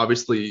high.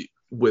 Obviously,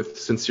 with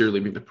Sincere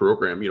leaving the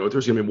program,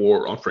 there's going to be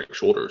more on Frank's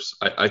shoulders.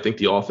 I think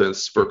the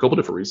offense, for a couple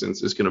different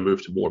reasons, is going to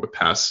move to more of a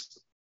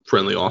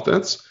pass-friendly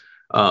offense.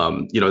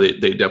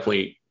 They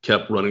definitely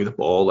kept running the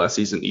ball last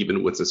season,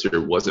 even when Sincere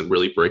wasn't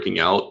really breaking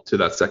out to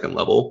that second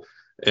level.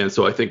 And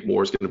so I think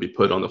more is going to be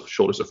put on the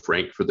shoulders of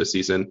Frank for this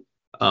season.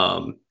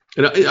 And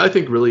I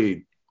think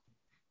really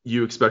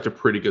you expect a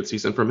pretty good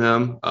season from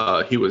him.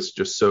 He was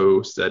just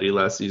so steady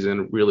last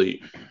season,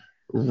 really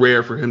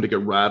rare for him to get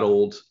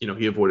rattled.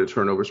 He avoided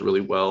turnovers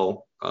really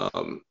well.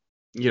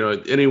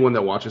 Anyone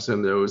that watches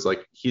him knows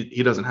like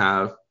he doesn't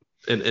have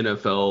an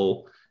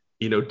NFL,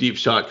 deep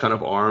shot kind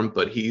of arm,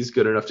 but he's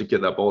good enough to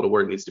get that ball to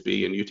where it needs to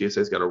be. And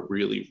UTSA's got a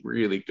really,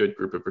 really good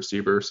group of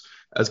receivers,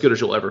 as good as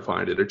you'll ever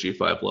find at a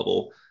G5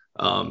 level.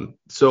 I'm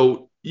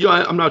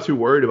not too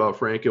worried about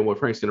Frank and what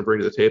Frank's going to bring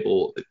to the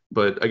table,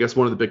 but I guess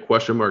one of the big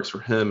question marks for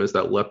him is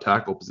that left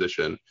tackle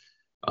position.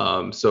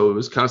 So it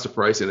was kind of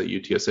surprising that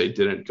UTSA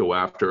didn't go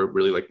after a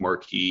really like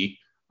marquee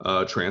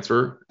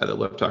transfer at the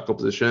left tackle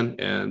position.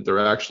 And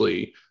they're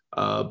actually,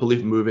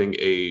 believe moving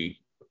a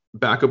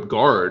backup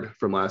guard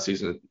from last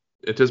season,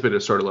 anticipated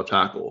to start at left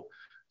tackle.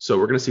 So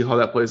we're going to see how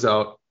that plays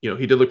out. He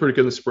did look pretty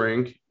good in the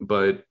spring,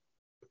 but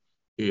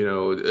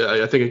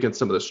I think against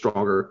some of the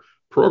stronger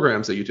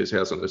programs that UTSA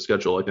has on their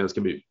schedule, I think it's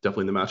going to be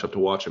definitely the matchup to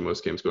watch in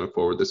most games going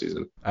forward this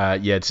season. I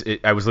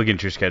was looking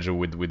at your schedule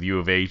with U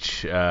of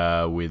H,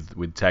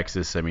 with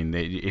Texas. I mean,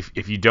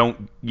 if you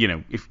don't,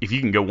 if you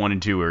can go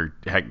 1-2 or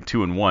heck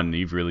 2-1,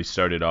 you've really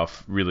started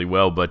off really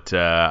well. But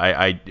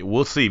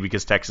we'll see,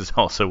 because Texas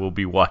also will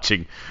be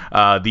watching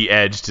the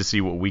Edge to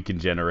see what we can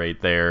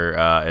generate there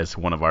as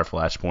one of our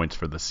flashpoints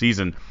for the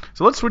season.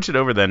 So let's switch it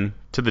over then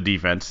to the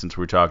defense, since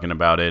we're talking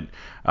about it.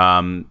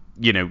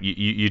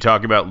 You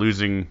talk about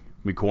losing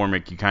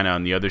McCormick, you kind of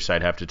on the other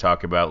side have to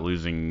talk about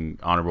losing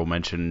honorable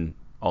mention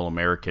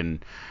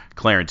All-American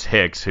Clarence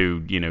Hicks, who,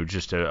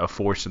 just a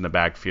force in the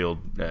backfield,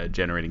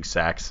 generating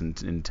sacks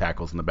and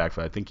tackles in the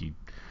backfield. I think he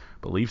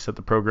believes set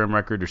the program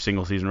record or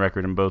single season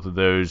record in both of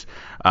those.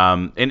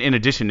 And in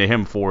addition to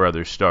him, 4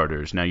 other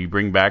starters. Now you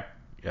bring back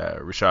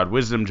Rashad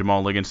Wisdom,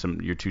 Jamal Liggins,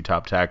 your 2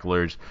 top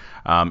tacklers,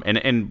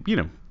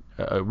 and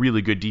a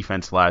really good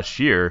defense last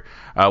year.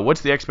 What's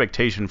the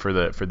expectation for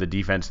the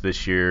defense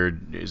this year?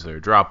 Is there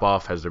a drop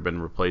off? Has there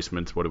been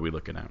replacements? What are we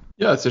looking at?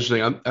 Yeah, it's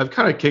interesting. I'm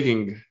kind of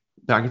kicking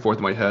back and forth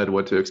in my head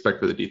what to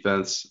expect for the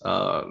defense.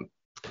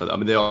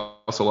 They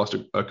also lost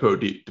a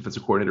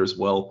co-defensive coordinator as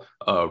well.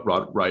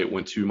 Rod Wright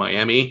went to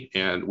Miami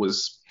and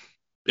was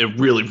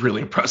really,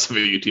 really impressive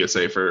at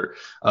UTSA for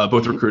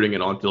both recruiting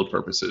and on-field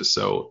purposes.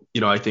 So,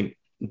 I think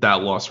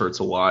that loss hurts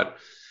a lot.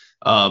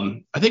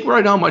 I think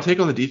right now my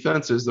take on the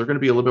defense is they're going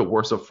to be a little bit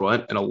worse up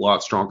front and a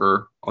lot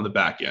stronger on the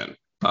back end.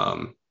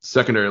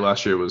 Secondary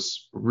last year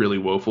was really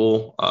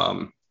woeful.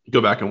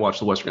 go back and watch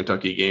the Western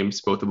Kentucky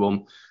games, both of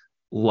them,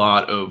 a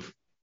lot of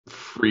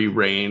free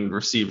reign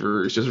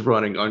receivers just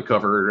running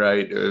uncovered,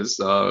 right, is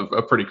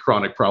a pretty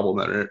chronic problem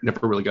that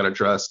never really got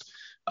addressed.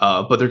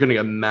 But they're getting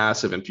a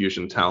massive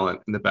infusion of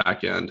talent in the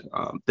back end.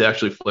 They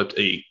actually flipped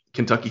a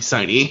Kentucky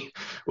signee,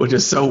 which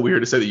is so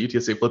weird to say that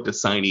UTSA flipped a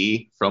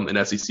signee from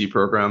an SEC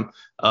program,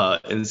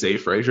 in Zay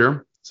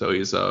Frazier. So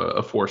he's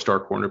a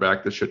 4-star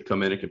cornerback that should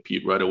come in and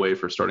compete right away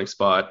for starting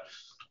spot.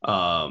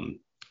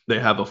 They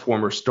have a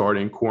former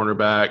starting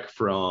cornerback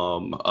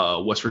from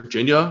West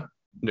Virginia,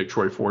 Nick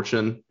Troy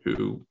Fortune,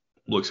 who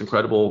looks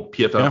incredible.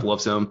 PFF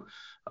loves him.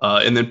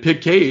 And then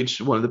Pig Cage,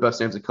 one of the best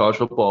names in college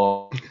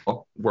football,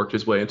 worked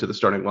his way into the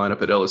starting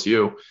lineup at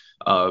LSU.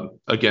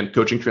 Again,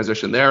 coaching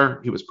transition there.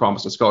 He was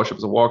promised a scholarship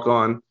as a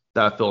walk-on.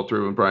 That fell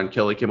through when Brian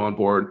Kelly came on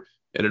board,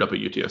 ended up at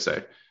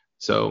UTSA.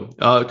 So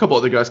a couple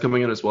other guys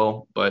coming in as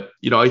well. But,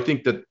 I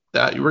think that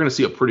we're going to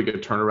see a pretty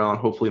good turnaround,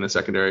 hopefully in the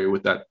secondary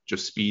with that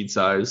just speed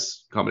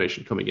size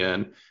combination coming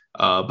in.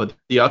 But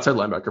the outside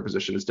linebacker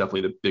position is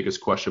definitely the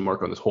biggest question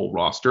mark on this whole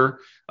roster.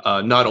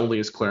 Not only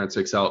is Clarence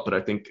Hicks out, but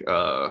I think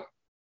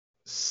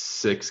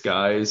 6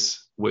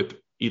 guys with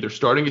either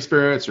starting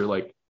experience or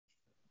like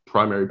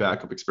primary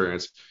backup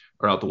experience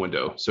are out the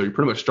window. So you're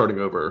pretty much starting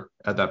over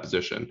at that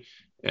position.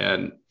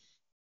 And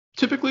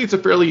typically it's a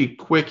fairly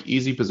quick,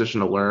 easy position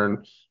to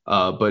learn.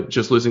 But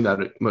just losing that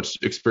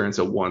much experience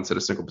at once at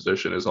a single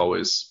position is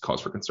always cause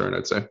for concern,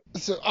 I'd say.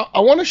 So I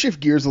want to shift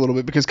gears a little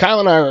bit because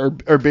Kyle and I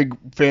are big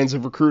fans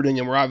of recruiting,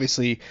 and we're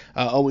obviously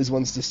always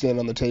ones to stand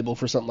on the table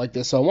for something like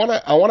this. So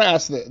I want to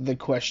ask the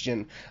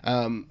question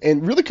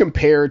and really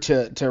compare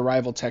to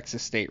rival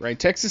Texas State, right?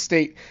 Texas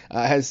State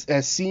has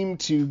seemed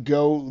to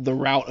go the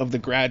route of the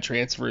grad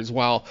transfer as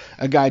well.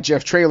 A guy,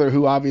 Jeff Traylor,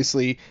 who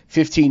obviously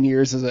 15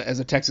 years as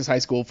a Texas high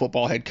school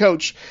football head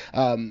coach,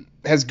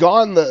 has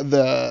gone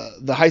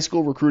the high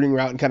school recruiting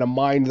route and kind of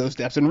mined those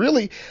depths and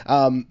really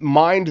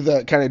mined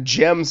the kind of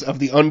gems of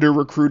the under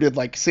recruited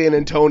like San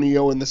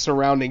Antonio and the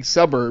surrounding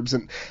suburbs.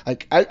 And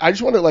like I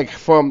just want to like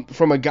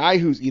from a guy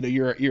who's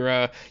you're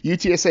a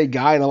UTSA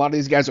guy and a lot of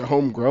these guys are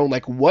homegrown,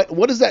 like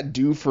what does that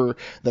do for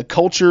the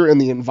culture and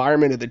the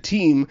environment of the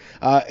team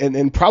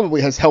and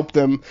probably has helped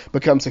them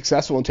become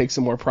successful and take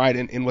some more pride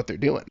in what they're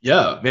doing?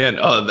 Yeah, man.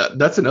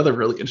 That's another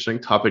really interesting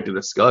topic to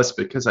discuss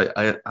because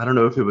I don't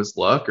know if it was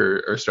luck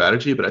or strategy,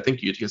 but I think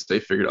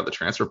UTSA figured out the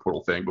transfer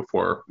portal thing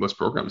before most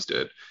programs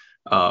did.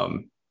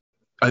 To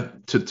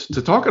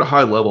talk at a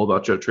high level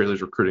about Jeff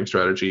Traylor's recruiting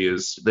strategy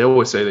is they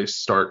always say they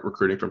start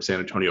recruiting from San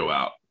Antonio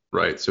out,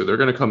 right? So they're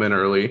going to come in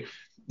early.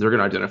 They're going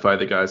to identify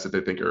the guys that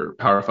they think are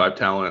Power 5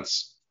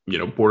 talents,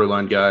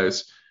 borderline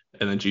guys,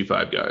 and then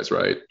G5 guys,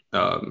 right?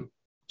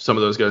 Some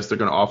of those guys they're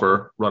going to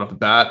offer right off the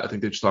bat. I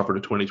think they just offered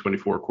a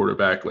 2024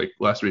 quarterback like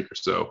last week or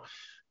so.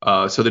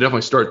 So they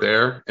definitely start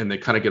there and they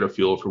kind of get a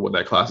feel for what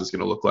that class is going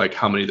to look like,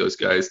 how many of those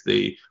guys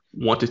they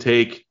want to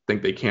take,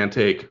 think they can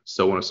take,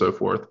 so on and so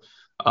forth.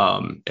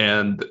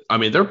 And I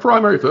mean, their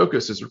primary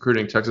focus is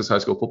recruiting Texas high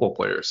school football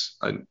players.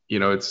 And,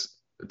 it's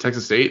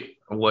Texas State.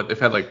 They've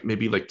had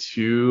maybe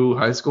 2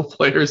 high school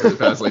players in the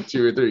past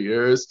 2 or 3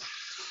 years.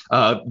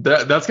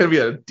 That's going to be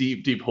a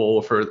deep, deep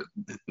hole for,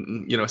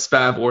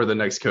 Spav or the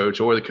next coach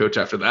or the coach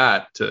after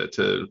that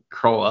to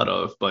crawl out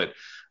of. But,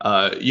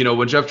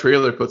 when Jeff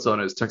Traylor puts on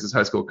his Texas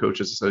High School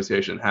Coaches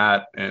Association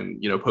hat and,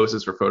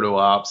 poses for photo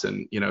ops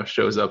and,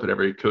 shows up at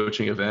every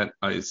coaching event,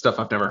 stuff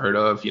I've never heard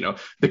of,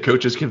 the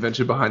coaches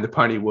convention behind the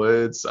Piney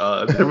Woods.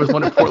 There was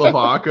one in Port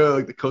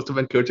Lavaca, the Coastal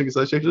Bend Coaching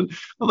Association.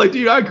 I'm like,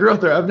 dude, I grew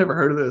up there. I've never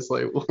heard of this.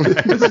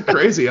 This is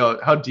crazy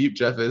how deep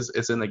Jeff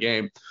is in the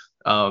game.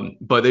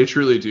 But they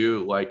truly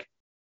do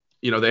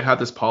they have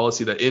this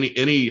policy that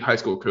any high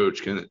school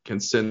coach can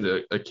send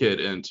a kid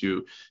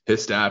into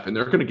his staff and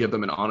they're going to give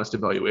them an honest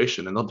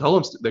evaluation and they'll tell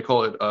them, they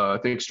call it, I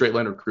think straight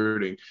line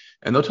recruiting.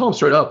 And they'll tell them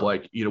straight up, we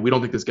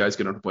don't think this guy's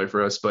going to play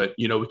for us, but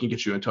we can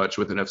get you in touch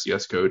with an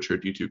FCS coach or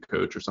D2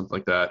 coach or something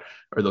like that.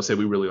 Or they'll say,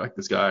 we really like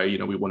this guy.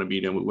 We want to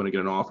meet him. We want to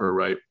get an offer.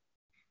 Right.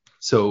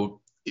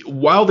 So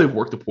while they've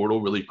worked the portal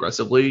really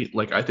aggressively,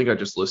 I think I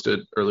just listed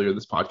earlier in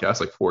this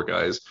podcast, 4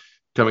 guys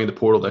coming to the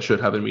portal that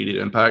should have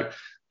immediate impact.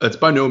 That's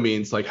by no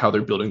means how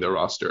they're building their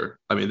roster.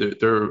 I mean,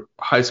 they're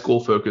high school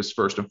focused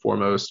first and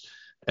foremost.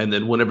 And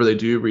then whenever they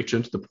do reach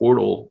into the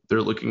portal,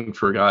 they're looking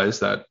for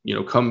guys that,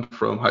 come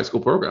from high school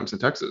programs in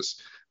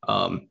Texas.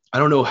 I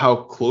don't know how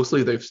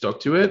closely they've stuck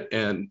to it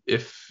and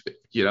if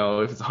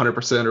it's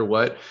 100% or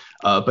what,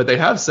 but they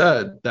have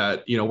said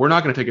that, we're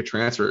not going to take a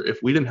transfer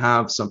if we didn't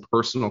have some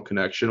personal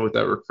connection with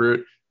that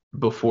recruit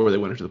before they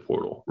went into the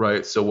portal,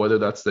 right? So whether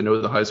that's they know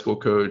the high school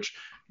coach,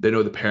 they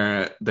know the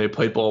parent, they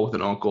played ball with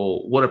an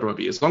uncle, whatever it might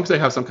be. As long as they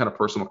have some kind of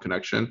personal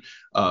connection,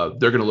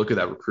 they're going to look at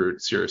that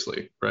recruit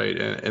seriously, right?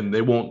 And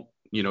they won't,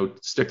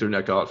 stick their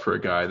neck out for a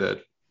guy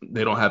that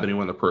they don't have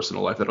anyone in their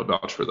personal life that'll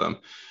vouch for them.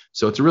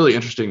 So it's a really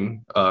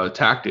interesting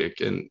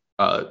tactic. And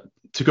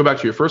to go back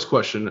to your first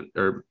question,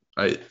 or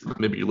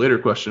maybe your later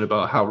question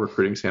about how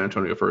recruiting San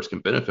Antonio first can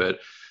benefit.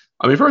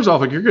 I mean, first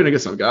off, you're going to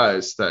get some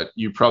guys that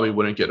you probably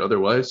wouldn't get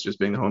otherwise, just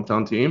being the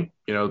hometown team.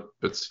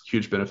 That's a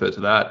huge benefit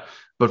to that.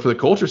 But for the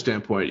culture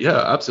standpoint, yeah,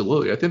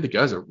 absolutely. I think the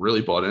guys are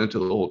really bought into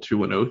the whole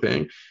 2-0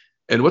 thing.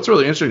 And what's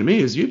really interesting to me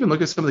is you even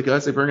look at some of the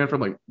guys they bring in from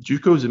like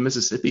JUCOs in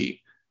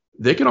Mississippi.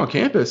 They get on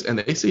campus and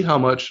they see how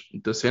much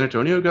the San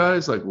Antonio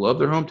guys like love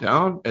their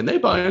hometown, and they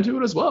buy into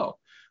it as well.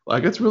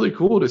 Like, it's really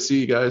cool to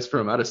see guys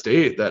from out of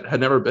state that had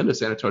never been to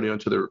San Antonio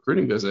until their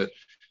recruiting visit,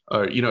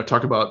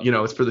 talk about,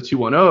 it's for the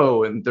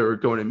 210, and they're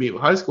going to meet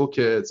with high school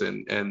kids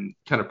and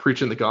kind of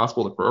preaching the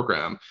gospel of the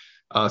program.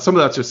 Some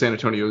of that's just San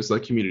Antonio's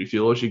like community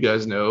feel, as you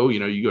guys know.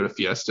 You go to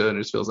Fiesta and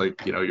it just feels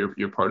like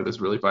you're part of this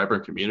really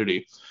vibrant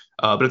community.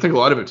 But I think a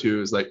lot of it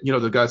too is like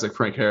the guys like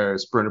Frank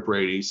Harris, Brendan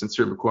Brady,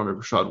 Sincere McCormick,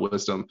 Rashad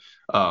Wisdom.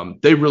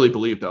 They really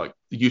believe that like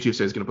the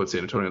UTSA is going to put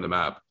San Antonio on the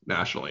map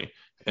nationally.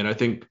 And I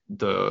think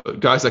the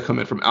guys that come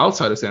in from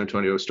outside of San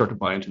Antonio start to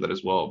buy into that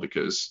as well,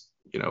 because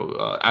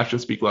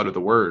actions speak louder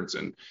than words.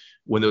 And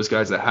when those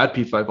guys that had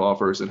P5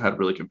 offers and had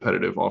really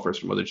competitive offers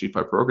from other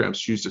G5 programs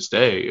choose to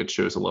stay, it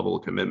shows a level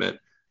of commitment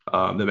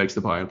that makes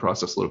the buy-in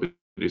process a little bit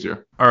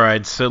easier. All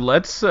right, so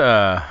let's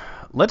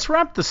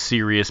wrap the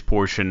serious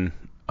portion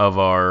of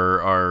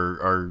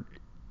our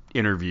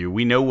interview.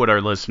 We know what our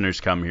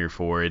listeners come here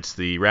for. It's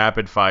the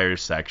rapid fire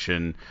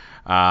section.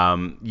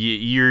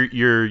 You're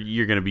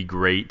going to be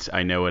great.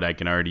 I know it. I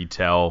can already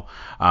tell.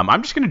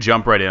 I'm just going to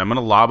jump right in. I'm going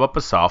to lob up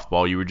a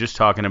softball. You were just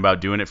talking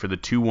about doing it for the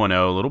 210,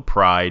 a little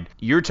pride.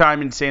 Your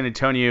time in San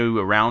Antonio,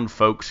 around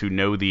folks who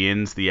know the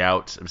ins, the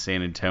outs of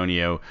San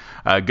Antonio.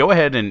 Go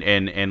ahead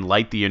and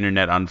light the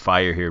internet on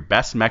fire here.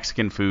 Best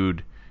Mexican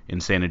food in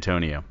San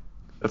Antonio.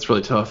 That's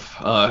really tough,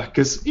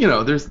 because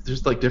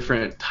there's like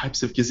different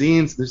types of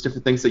cuisines. There's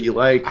different things that you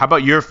like. How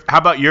about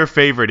your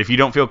favorite? If you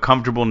don't feel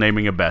comfortable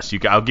naming a best,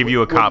 I'll give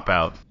you a cop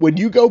out. When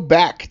you go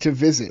back to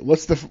visit,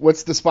 what's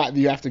the spot that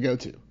you have to go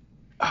to?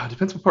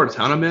 Depends what part of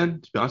town I'm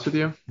in, to be honest with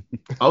you.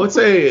 I would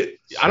say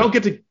I don't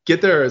get to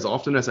get there as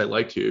often as I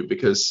like to,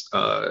 because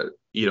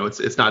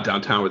it's not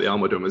downtown where the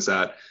Alamo Dome is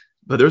at.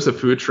 But there's a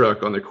food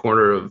truck on the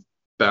corner of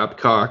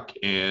Babcock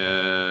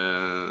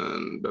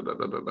and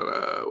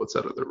what's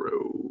that other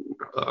road?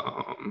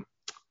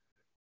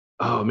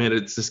 Oh man,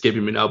 it's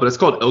escaping me now, but it's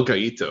called El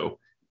Gallito,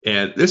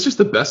 and it's just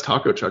the best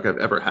taco truck I've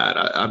ever had.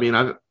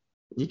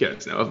 You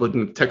guys know I've lived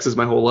in Texas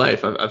my whole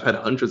life. I've had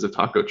hundreds of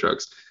taco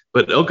trucks,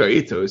 but El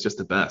Gallito is just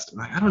the best.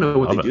 I don't know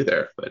what they do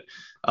there, but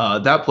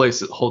that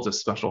place holds a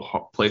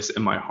special place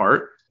in my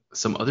heart.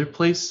 Some other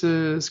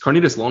places,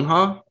 Carnitas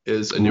Longhorn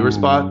is a newer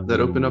spot that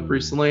opened up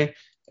recently,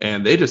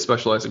 and they just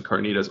specialize in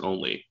carnitas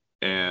only.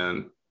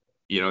 And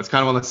it's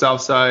kind of on the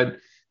south side.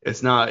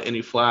 It's not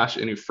any flash,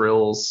 any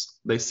frills.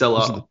 They sell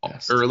out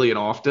early and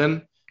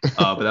often,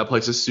 but that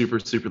place is super,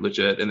 super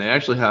legit. And they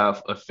actually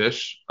have a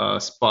fish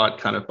spot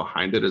kind of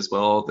behind it as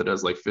well that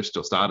does like fish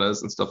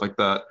tostadas and stuff like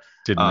that.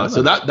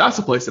 So that's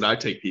a place that I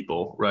take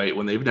people, right,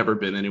 when they've never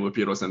been anywhere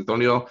Piero San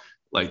Antonio.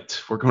 Like,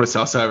 we're going to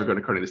Southside, we're going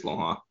to Carnitas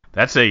Longhorn.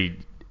 That's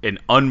an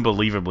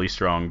unbelievably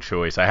strong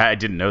choice. I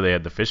didn't know they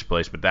had the fish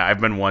place, but I've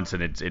been once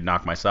and it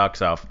knocked my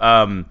socks off.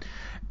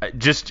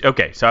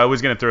 So I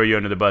was going to throw you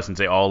under the bus and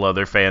say all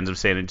other fans of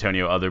San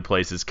Antonio, other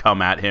places,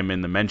 come at him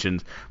in the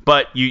mentions.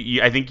 But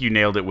I think you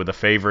nailed it with a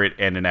favorite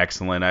and an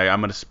excellent. I'm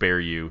going to spare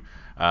you.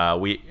 All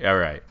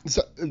right.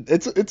 So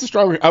it's a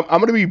strong. I'm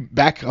going to be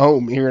back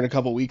home here in a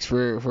couple weeks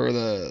for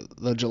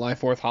the July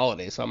 4th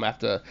holiday, so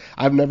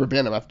I've never been.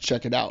 I'm gonna have to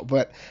check it out.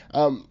 But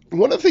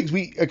one of the things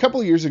a couple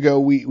of years ago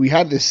we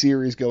had this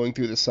series going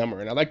through the summer,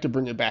 and I'd like to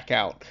bring it back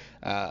out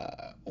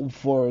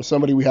for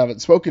somebody we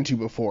haven't spoken to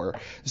before.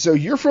 So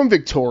you're from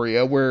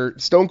Victoria, where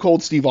Stone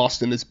Cold Steve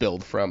Austin is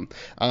billed from.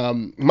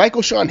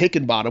 Michael Shawn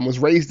Hickenbottom was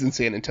raised in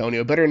San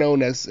Antonio, better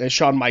known as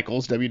Shawn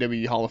Michaels,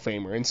 WWE Hall of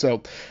Famer. And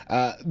so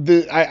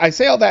I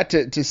say all that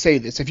to say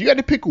this. If you had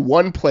to pick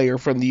one player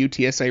from the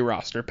UTSA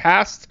roster,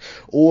 past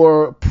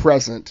or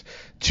present,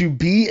 to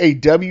be a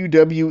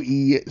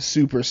WWE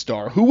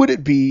superstar, who would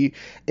it be?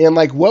 And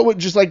what would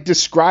just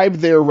describe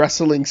their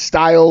wrestling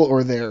style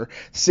or their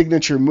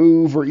signature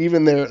move or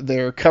even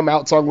their come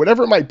out song,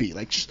 whatever it might be?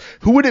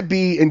 Who would it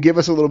be? And give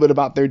us a little bit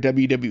about their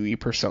WWE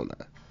persona.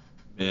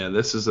 Man,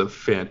 this is a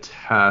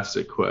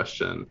fantastic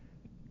question.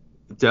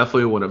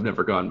 Definitely one I've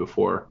never gotten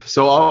before.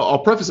 So I'll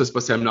preface this by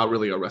saying I'm not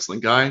really a wrestling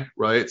guy,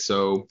 right?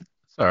 So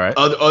all right.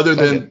 Other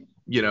than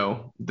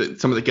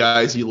some of the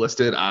guys you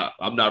listed,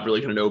 I'm not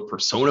really gonna know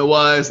persona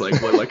wise, I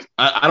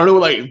don't know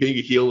what being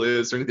a heel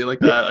is or anything like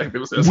that.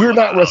 We're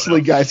not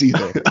wrestling guys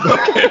either.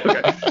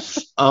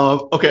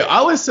 Okay.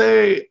 I would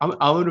say I'm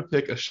gonna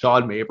pick a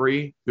Sean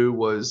Mabry, who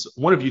was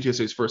one of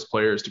UTSA's first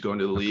players to go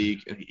into the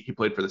league, and he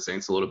played for the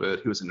Saints a little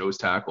bit. He was a nose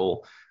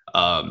tackle,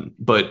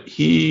 but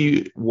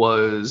he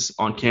was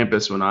on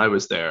campus when I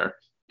was there.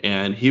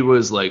 And he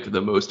was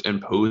the most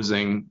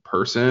imposing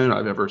person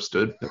I've ever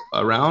stood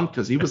around,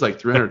 because he was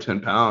 310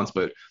 pounds,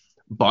 but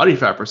body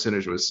fat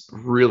percentage was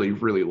really,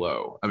 really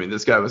low. I mean,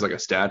 this guy was like a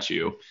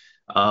statue.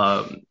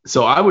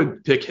 So I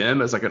would pick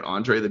him as an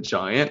Andre the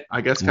Giant,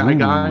 I guess, kind of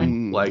guy.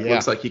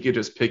 Looks like he could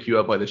just pick you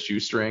up by the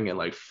shoestring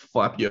and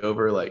flap you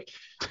over like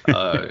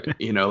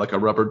a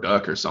rubber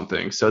duck or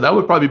something. So that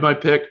would probably be my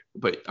pick.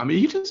 But I mean,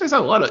 he just has a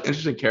lot of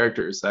interesting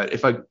characters that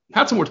if I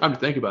had some more time to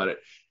think about it,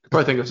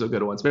 probably think of some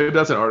good ones. Maybe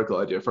that's an article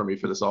idea for me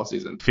for this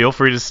offseason. Feel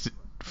free to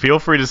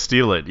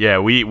steal it. Yeah,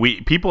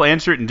 we people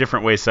answer it in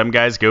different ways. Some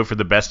guys go for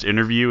the best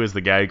interview as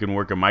the guy who can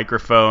work a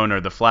microphone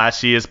or the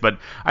flashiest, but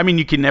I mean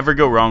you can never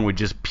go wrong with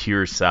just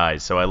pure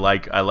size. So I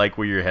like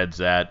where your head's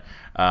at,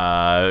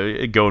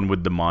 going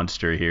with the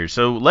monster here.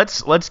 So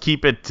let's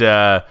keep it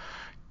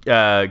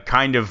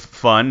kind of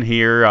fun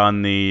here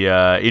on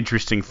the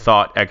interesting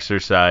thought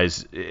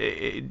exercise.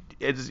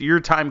 It's your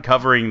time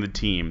covering the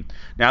team.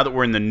 Now that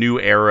we're in the new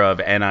era of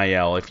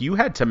NIL, if you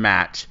had to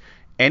match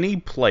any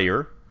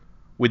player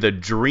with a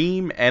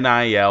dream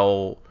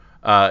NIL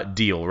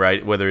deal,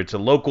 right? Whether it's a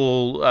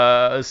local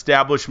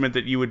establishment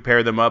that you would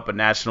pair them up, a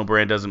national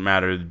brand, doesn't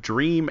matter. The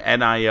dream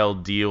NIL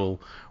deal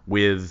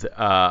with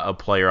a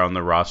player on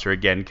the roster,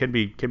 again, can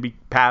be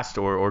past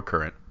or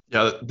current.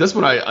 Yeah, this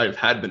one I've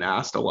had been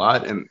asked a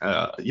lot, and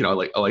I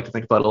like to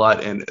think about it a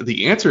lot, and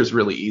the answer is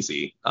really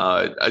easy.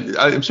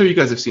 I'm sure you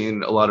guys have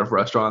seen a lot of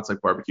restaurants,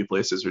 like barbecue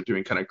places, are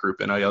doing kind of group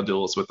NIL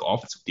deals with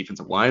offensive,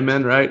 defensive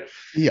linemen, right?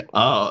 Yeah.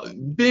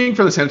 Being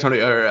from the San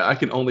Antonio area, I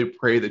can only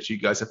pray that you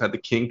guys have had the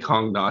King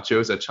Kong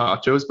nachos at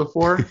Chacho's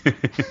before.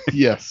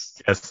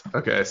 Yes.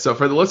 Okay, so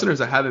for the listeners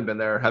that haven't been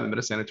there, haven't been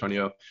to San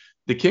Antonio,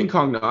 the King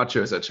Kong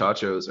nachos at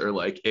Chacho's are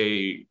like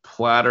a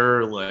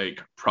platter,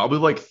 like probably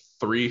like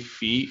 3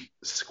 feet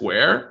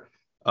square,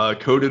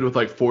 coated with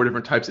like 4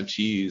 different types of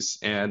cheese.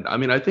 And I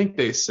mean, I think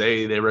they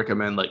say they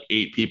recommend like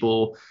 8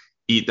 people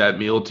eat that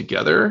meal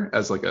together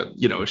as like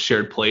a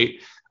shared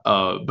plate.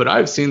 But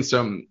I've seen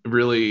some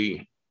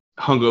really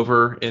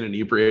hungover and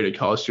inebriated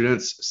college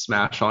students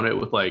smash on it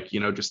with like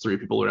just 3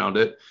 people around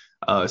it.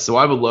 So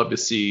I would love to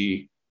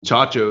see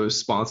Chacho's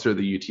sponsor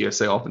the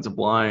UTSA offensive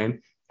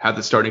line, have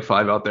the starting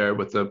 5 out there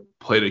with the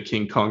plate of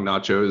King Kong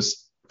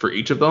nachos for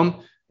each of them,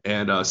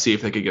 and see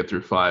if they could get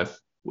through 5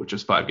 with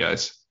just 5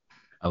 guys.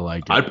 I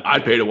like it.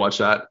 I'd pay to watch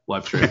that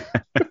live stream.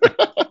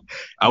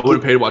 I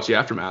wouldn't pay to watch the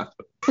aftermath.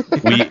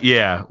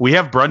 We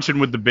have brunching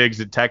with the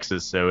bigs at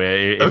Texas, so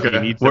if you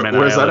need some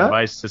NIL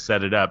advice to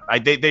set it up,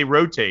 they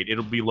rotate.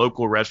 It'll be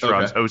local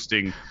restaurants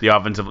hosting the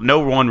offensive. No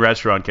one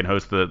restaurant can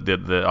host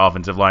the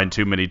offensive line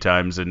too many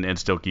times and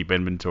still keep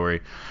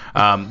inventory.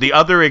 The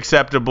other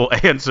acceptable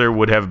answer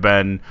would have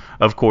been,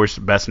 of course,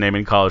 best name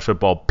in college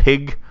football,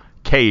 Pig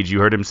Cage. You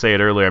heard him say it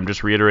earlier. I'm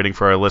just reiterating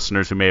for our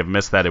listeners who may have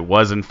missed that. It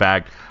was, in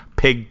fact,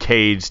 Pig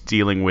Cage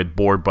dealing with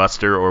Boar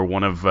Buster or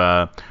one of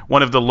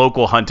the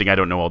local hunting. I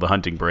don't know all the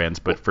hunting brands,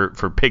 but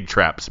for pig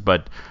traps.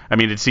 But I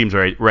mean, it seems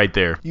right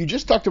there. You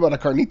just talked about a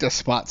carnita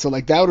spot, so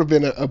like that would have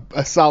been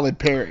a solid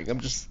pairing.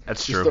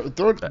 That's true.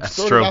 Throwing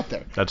it out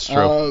there. That's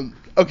true.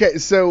 Okay,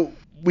 so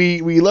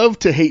we love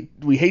to hate.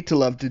 We hate to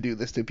love to do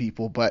this to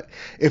people, but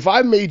if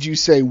I made you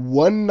say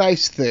one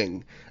nice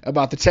thing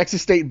about the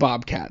Texas State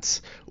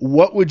Bobcats,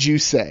 what would you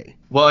say?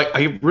 Well,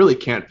 I really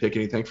can't pick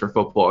anything for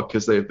football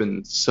because they've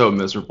been so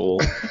miserable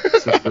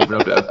since moving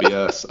up to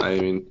FBS. I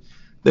mean,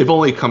 they've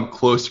only come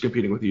close to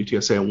competing with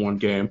UTSA in one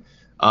game.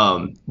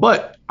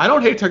 But I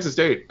don't hate Texas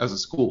State as a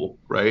school,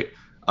 right?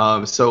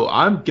 So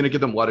I'm going to give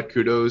them a lot of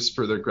kudos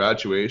for their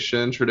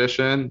graduation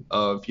tradition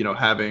of,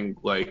 having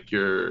like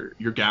your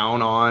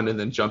gown on and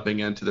then jumping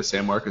into the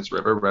San Marcos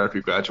River right after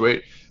you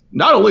graduate.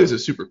 Not only is it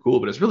super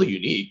cool, but it's really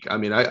unique. I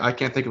mean, I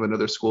can't think of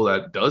another school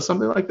that does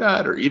something like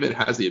that or even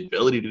has the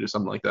ability to do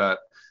something like that.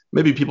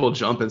 Maybe people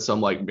jump in some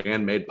like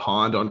man-made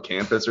pond on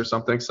campus or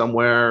something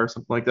somewhere or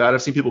something like that.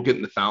 I've seen people get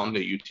in the fountain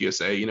at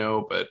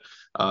UTSA,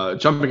 but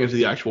jumping into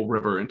the actual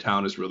river in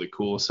town is really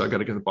cool. So I got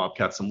to give the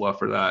Bobcats some love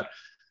for that.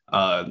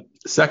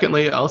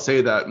 Secondly, I'll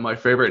say that my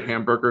favorite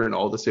hamburger in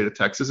all the state of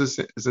Texas is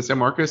in San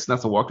Marcos, and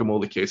that's a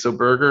guacamole queso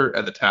burger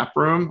at the Tap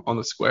Room on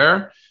the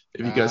square.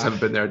 If you guys haven't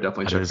been there,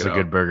 definitely check it out. It's a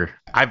good burger.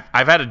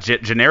 I've had a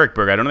generic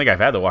burger. I don't think I've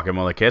had the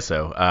guacamole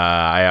queso.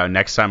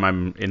 Next time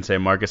I'm in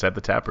San Marcos at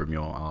the Tap Room,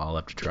 I'll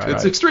have to try it.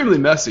 It's extremely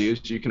messy,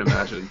 as you can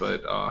imagine,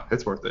 but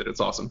it's worth it. It's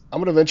awesome. I'm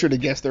going to venture to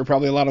guess there are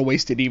probably a lot of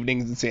wasted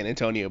evenings in San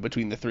Antonio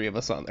between the three of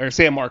us or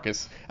San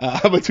Marcos,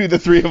 between the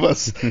three of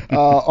us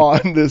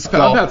on this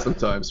call. I've had some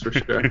times, for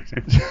sure.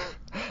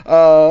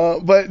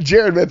 But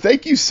Jared, man,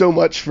 thank you so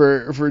much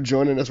for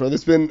joining us, brother.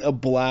 It's been a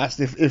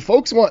blast. If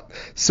folks want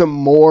some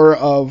more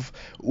of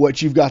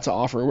what you've got to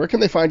offer, where can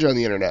they find you on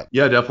the internet?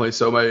 Yeah, definitely.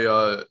 So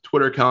my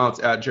Twitter account's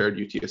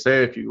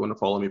 @JaredUTSA if you want to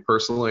follow me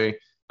personally.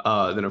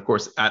 Then, of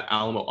course,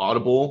 @Alamo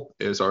Audible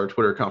is our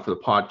Twitter account for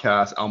the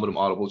podcast. Alamo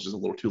Audible is just a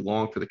little too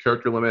long for the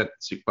character limit,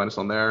 so you can find us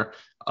on there.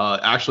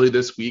 Actually,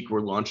 this week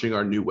we're launching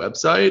our new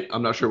website.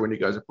 I'm not sure when you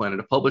guys are planning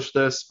to publish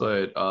this,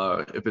 but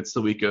if it's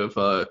the week of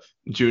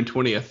June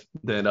 20th,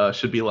 then it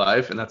should be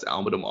live, and that's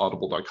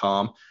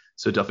almadomaudible.com.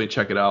 So definitely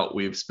check it out.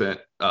 We've spent,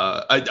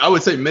 I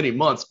would say, many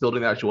months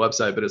building the actual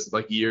website, but it's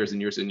like years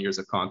and years and years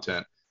of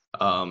content.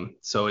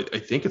 So I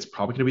think it's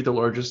probably going to be the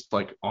largest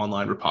like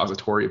online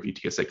repository of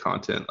UTSA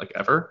content like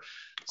ever.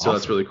 So awesome.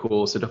 That's really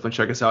cool. So definitely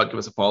check us out. Give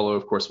us a follow.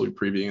 Of course, we'll be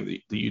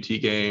previewing the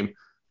UT game.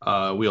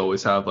 We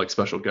always have like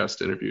special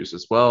guest interviews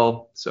as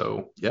well.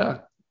 So yeah,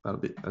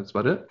 that's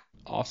about it.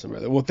 Awesome,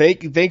 brother. Well,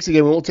 thanks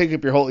again. We won't take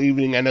up your whole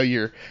evening. I know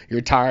you're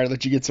tired.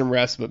 Let you get some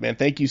rest, but man,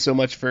 thank you so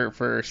much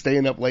for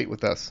staying up late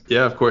with us.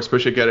 Yeah, of course.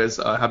 Appreciate it, guys.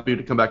 Happy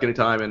to come back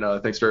anytime,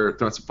 and thanks for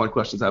throwing some fun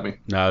questions at me.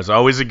 No, it's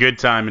always a good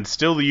time. It's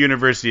still the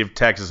University of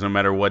Texas, no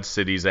matter what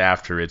city's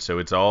after it. So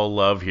it's all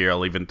love here.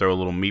 I'll even throw a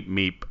little meep,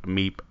 meep,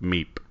 meep,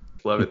 meep.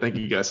 Love it. Thank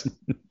you, guys.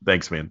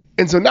 Thanks, man.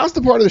 And so now's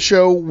the part of the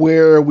show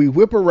where we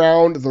whip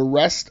around the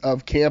rest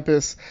of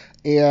campus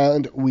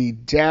and we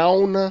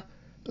down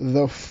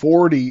the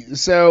 40.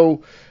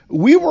 So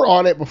we were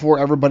on it before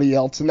everybody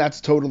else, and that's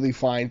totally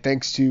fine.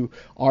 Thanks to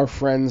our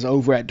friends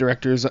over at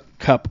Directors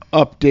Cup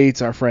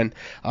Updates, our friend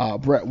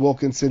Brett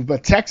Wilkinson.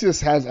 But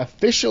Texas has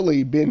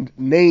officially been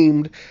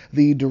named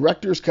the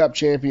Directors Cup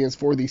champions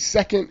for the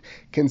second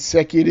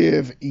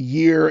consecutive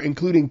year,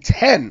 including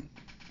 10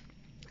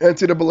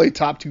 NCAA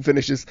top 2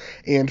 finishes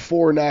and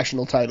 4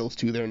 national titles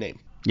to their name.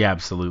 Yeah,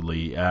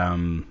 absolutely.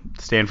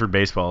 Stanford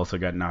baseball also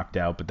got knocked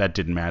out, but that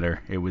didn't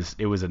matter. It was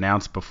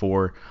announced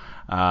before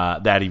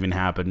that even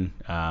happened.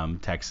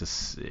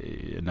 Texas,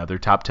 another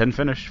top 10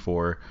 finish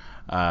for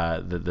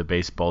the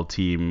baseball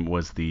team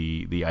was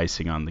the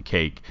icing on the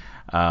cake.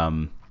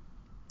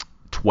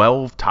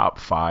 12 top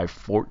 5,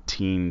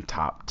 14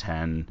 top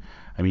 10.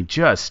 I mean,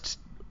 just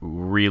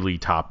really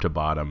top to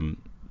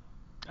bottom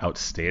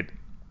outstanding.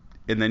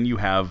 And then you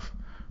have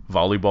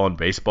volleyball and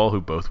baseball,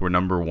 who both were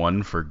number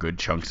 1 for good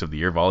chunks of the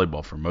year.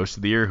 Volleyball for most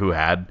of the year, who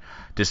had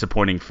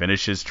disappointing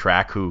finishes.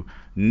 Track, who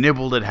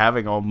nibbled at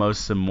having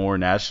almost some more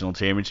national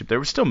championship. There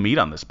was still meat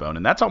on this bone,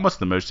 and that's almost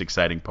the most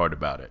exciting part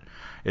about it,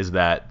 is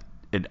that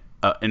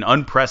an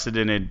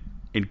unprecedented,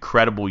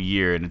 incredible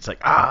year, and it's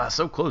like,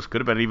 so close,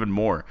 could have been even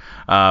more.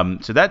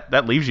 So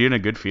that leaves you in a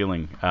good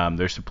feeling.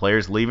 There's some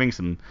players leaving,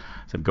 some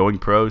going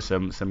pro,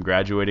 some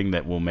graduating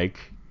that will make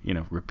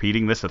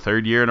repeating this a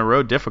third year in a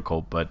row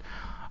difficult, but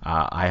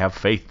I have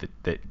faith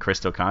that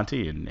Chris Del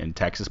Conte and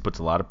Texas puts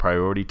a lot of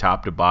priority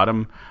top to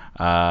bottom,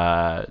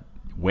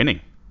 winning.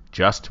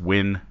 Just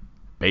win,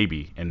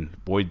 baby. And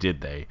boy, did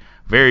they.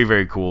 Very,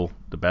 very cool.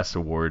 The best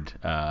award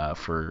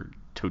for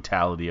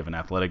totality of an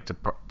athletic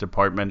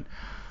department.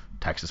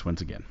 Texas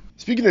wins again.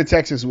 Speaking of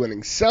Texas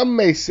winning, some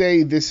may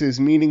say this is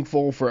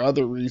meaningful for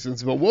other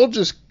reasons, but we'll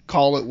just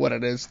call it what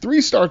it is.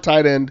 3-star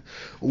tight end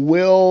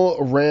Will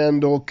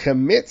Randall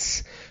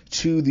commits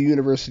to the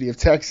University of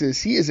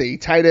Texas. He is a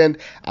tight end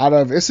out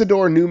of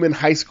Isidore Newman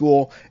High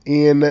School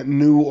in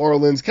New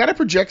Orleans. Kind of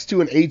projects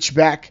to an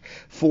H-back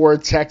for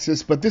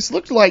Texas, but this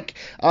looked like,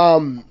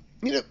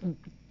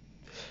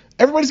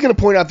 everybody's going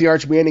to point out the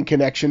Arch Manning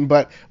connection,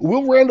 but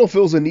Will Randall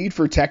fills a need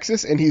for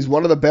Texas, and he's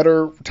one of the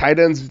better tight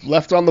ends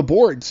left on the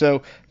board.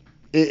 So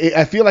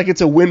I feel like it's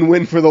a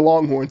win-win for the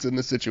Longhorns in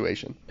this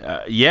situation.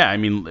 Yeah, I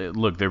mean,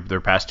 look, their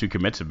past 2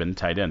 commits have been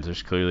tight ends.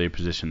 There's clearly a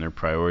position they're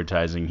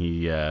prioritizing.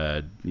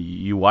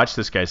 You watch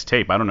this guy's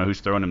tape. I don't know who's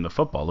throwing him the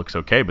football. Looks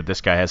okay, but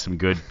this guy has some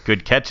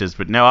good catches.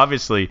 But no,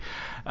 obviously,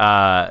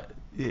 I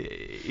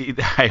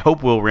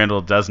hope Will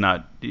Randall does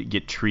not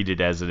get treated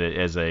as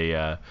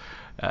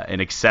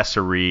an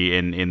accessory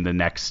in the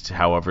next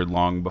however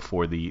long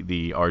before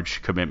the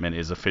Arch commitment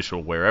is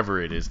official, wherever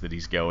it is that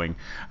he's going.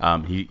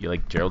 He,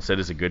 like Gerald said,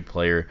 is a good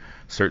player,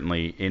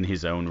 certainly in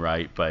his own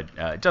right, but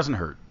it doesn't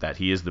hurt that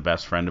he is the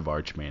best friend of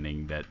Arch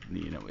Manning. That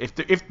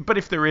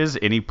if there is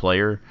any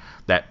player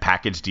that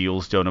package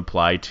deals don't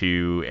apply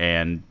to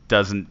and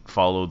doesn't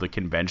follow the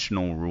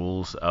conventional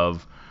rules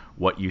of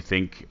what you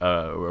think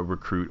a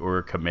recruit or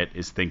a commit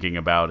is thinking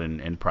about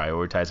and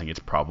prioritizing, it's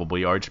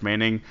probably Arch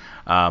Manning.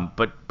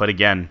 But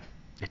again,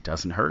 it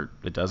doesn't hurt.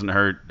 It doesn't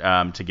hurt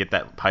to get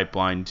that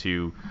pipeline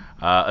to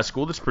a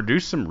school that's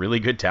produced some really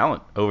good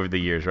talent over the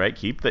years, right?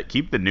 Keep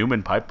the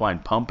Newman pipeline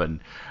pumping,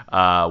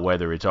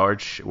 whether it's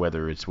Arch,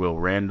 whether it's Will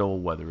Randall,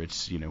 whether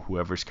it's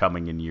whoever's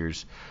coming in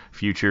years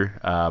future.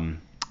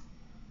 I'm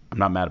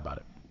not mad about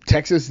it.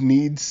 Texas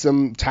needs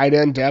some tight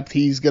end depth.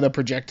 He's going to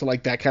project to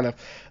like that kind of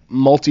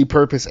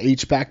multi-purpose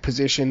H-back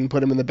position,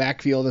 put him in the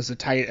backfield as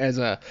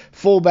a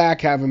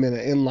fullback, have him in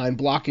an inline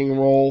blocking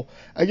role.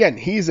 Again,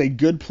 he's a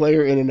good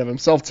player in and of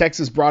himself.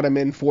 Texas brought him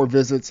in for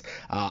visits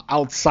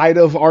outside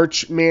of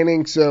Arch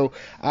Manning, so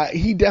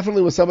he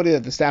definitely was somebody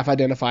that the staff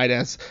identified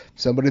as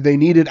somebody they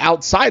needed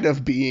outside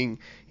of being,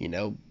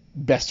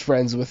 best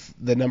friends with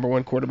the number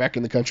 1 quarterback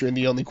in the country and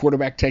the only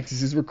quarterback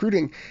Texas is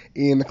recruiting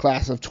in the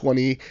class of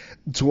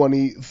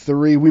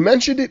 2023. We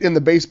mentioned it in the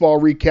baseball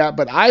recap,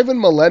 but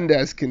Ivan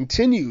Melendez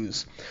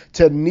continues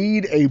to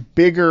need a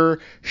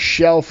bigger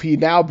shelf. He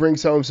now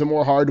brings home some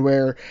more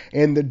hardware,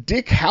 and the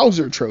Dick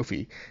Hauser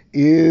Trophy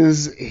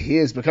is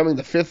his, becoming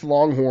the 5th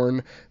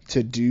Longhorn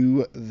to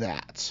do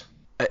that.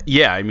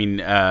 Yeah, I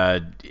mean,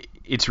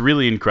 it's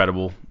really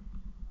incredible.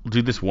 We'll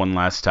do this one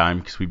last time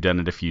because we've done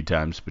it a few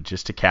times, but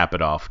just to cap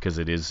it off because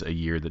it is a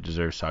year that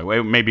deserves talk.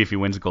 Maybe if he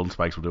wins the Golden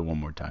Spikes, we'll do it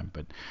one more time.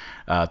 But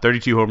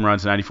 32 home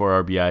runs,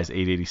 94 RBIs,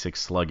 886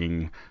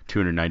 slugging,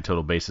 209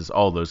 total bases.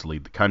 All those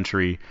lead the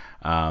country.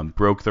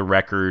 Broke the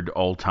record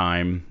all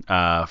time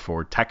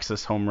for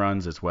Texas home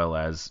runs as well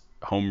as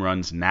home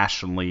runs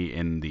nationally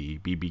in the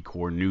BB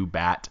Core new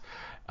bat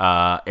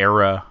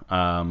era.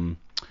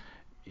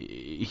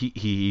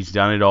 he's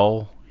done it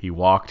all. He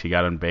walked, he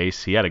got on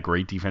base. He had a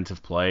great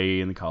defensive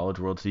play in the College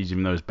World Series,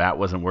 even though his bat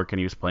wasn't working.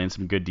 He was playing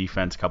some good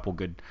defense, couple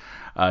good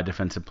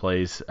defensive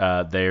plays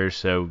there.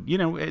 So,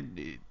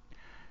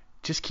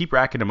 just keep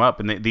racking him up.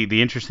 And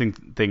the interesting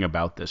thing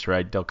about this,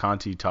 right? Del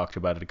Conte talked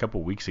about it a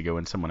couple weeks ago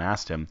when someone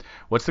asked him,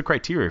 what's the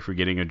criteria for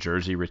getting a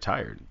jersey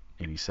retired?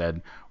 And he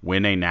said,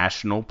 win a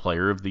National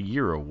Player of the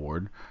Year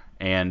award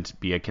and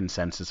be a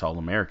consensus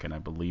All-American. I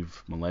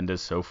believe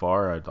Melendez so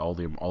far, all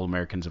the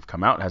All-Americans have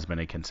come out, has been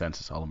a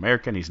consensus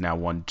All-American. He's now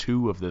won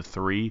 2 of the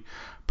 3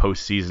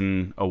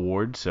 postseason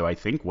awards. So I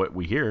think what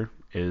we hear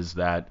is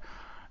that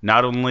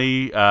not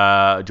only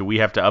do we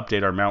have to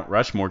update our Mount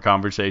Rushmore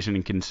conversation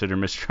and consider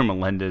Mr.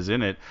 Melendez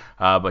in it,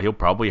 but he'll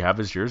probably have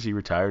his jersey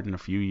retired in a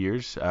few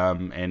years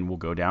and will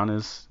go down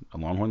as a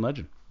Longhorn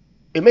legend.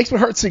 It makes my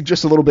heart sink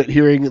just a little bit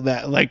hearing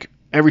that, like,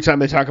 every time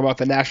they talk about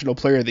the National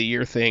Player of the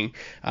Year thing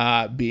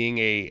being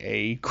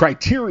a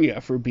criteria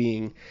for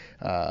being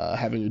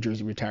having a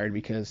jersey retired,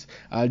 because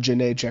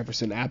Janae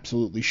Jefferson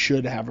absolutely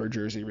should have her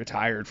jersey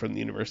retired from the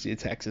University of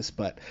Texas,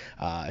 but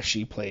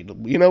she played,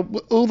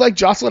 like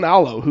Jocelyn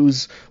Allo,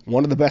 who's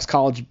one of the best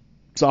college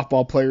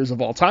softball players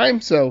of all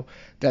time, so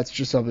that's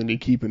just something to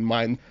keep in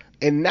mind.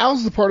 And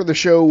now's the part of the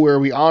show where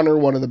we honor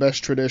one of the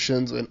best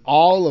traditions in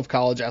all of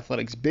college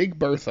athletics, Big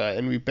Bertha,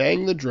 and we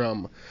bang the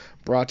drum,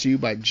 brought to you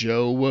by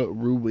Joe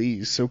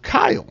Ruiz. So,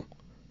 Kyle,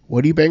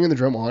 what are you banging the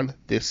drum on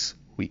this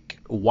week?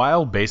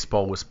 While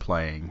baseball was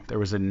playing, there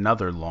was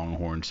another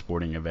Longhorn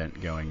sporting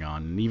event going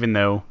on. And even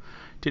though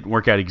it didn't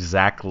work out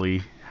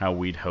exactly how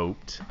we'd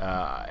hoped,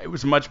 it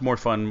was much more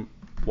fun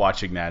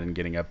watching that and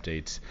getting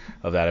updates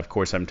of that. Of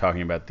course, I'm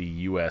talking about the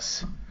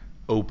U.S.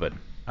 Open.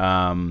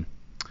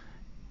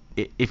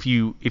 If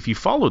you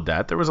followed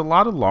that, there was a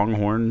lot of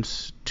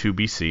Longhorns to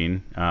be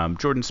seen.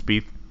 Jordan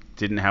Spieth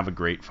didn't have a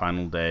great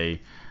final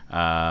day.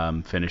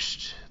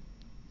 Finished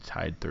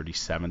tied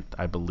 37th,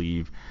 I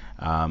believe.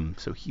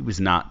 So he was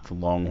not the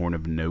Longhorn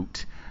of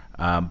note.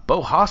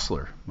 Bo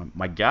Hostler,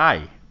 my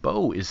guy.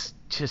 Bo is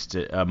just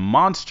a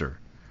monster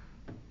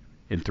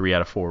in 3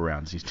 out of 4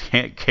 rounds. He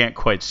can't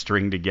quite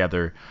string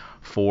together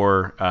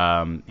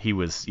 4. He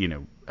was,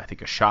 I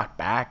think a shot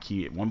back.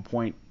 He at one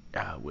point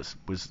was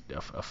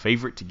a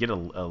favorite to get a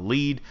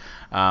lead.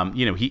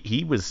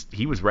 He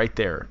was right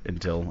there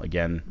until,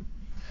 again,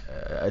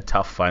 a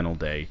tough final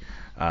day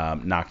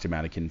knocked him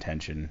out of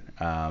contention.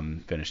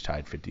 Finished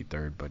tied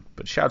 53rd,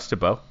 but shouts to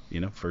Bo.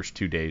 First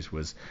 2 days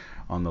was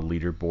on the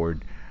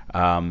leaderboard.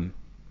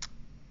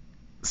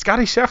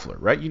 Scotty Scheffler,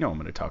 right? I'm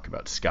going to talk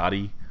about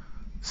Scotty.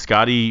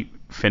 Scotty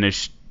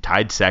finished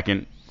tied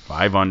second,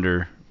 5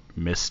 under.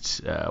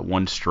 Missed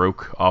 1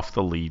 stroke off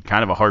the lead.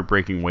 Kind of a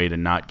heartbreaking way to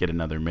not get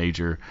another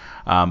major.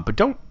 But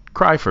don't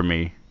cry for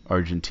me,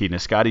 Argentina.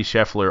 Scotty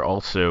Scheffler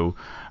also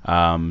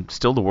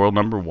still the world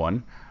number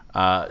 1.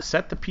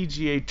 Set the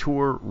PGA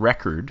Tour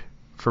record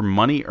for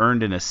money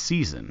earned in a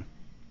season.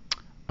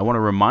 I want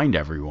to remind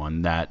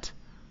everyone that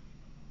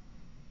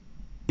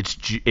it's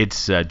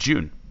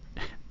June.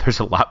 There's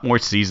a lot more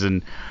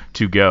season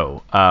to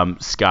go.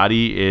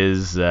 Scotty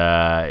is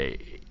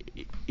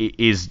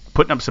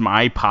putting up some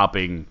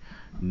eye-popping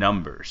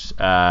numbers.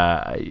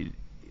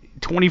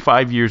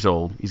 25 years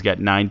old. He's got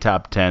 9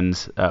 top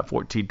 10s,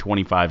 14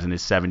 25s in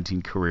his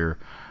 17 career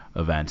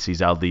events.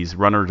 He's out these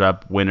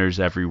runners-up, winners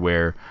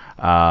everywhere.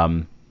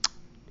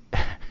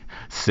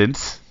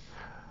 Since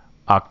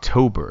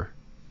October,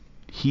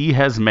 he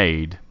has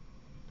made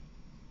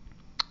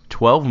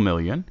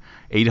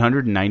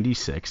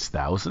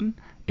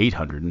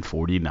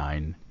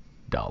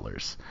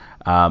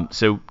 $12,896,849.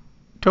 So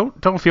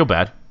don't feel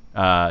bad.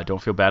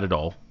 Don't feel bad at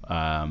all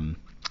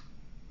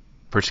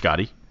for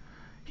Scotty.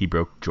 He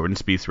broke Jordan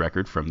Spieth's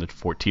record from the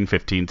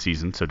 14-15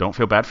 season, so don't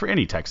feel bad for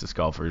any Texas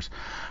golfers.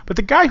 But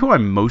the guy who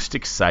I'm most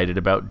excited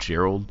about,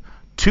 Gerald,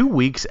 2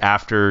 weeks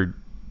after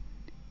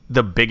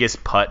the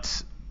biggest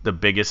putts, the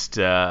biggest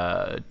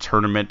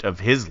tournament of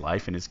his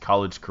life in his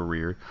college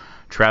career,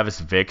 Travis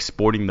Vick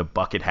sporting the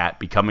bucket hat,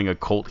 becoming a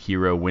cult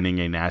hero, winning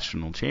a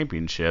national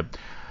championship,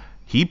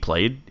 he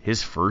played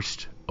his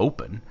first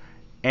Open.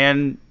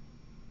 And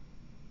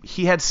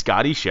he had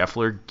Scotty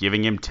Scheffler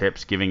giving him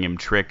tips, giving him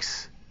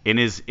tricks in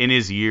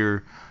his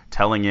year,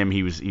 telling him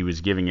he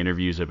was giving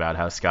interviews about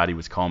how Scotty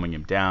was calming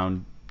him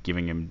down,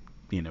 giving him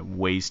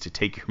ways to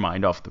take your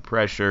mind off the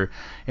pressure,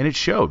 and it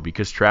showed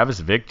because Travis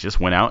Vick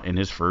just went out in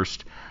his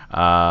first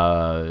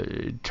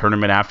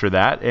tournament after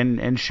that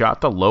and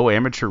shot the low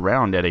amateur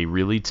round at a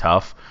really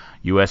tough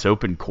U.S.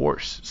 Open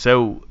course.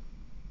 So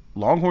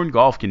Longhorn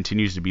golf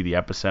continues to be the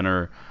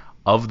epicenter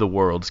of the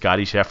world.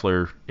 Scotty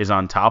Scheffler is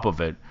on top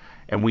of it.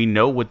 And we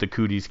know what the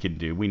Cooties can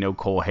do. We know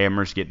Cole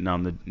Hammer's getting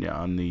on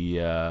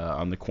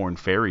the Korn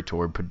Ferry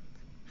Tour, but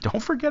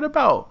don't forget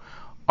about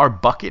our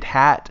bucket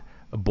hat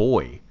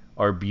boy,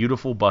 our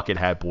beautiful bucket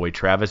hat boy,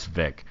 Travis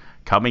Vick,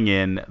 coming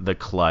in the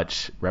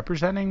clutch,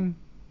 representing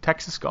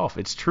Texas golf.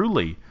 It's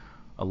truly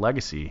a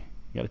legacy.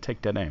 You got to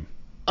take that name.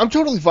 I'm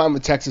totally fine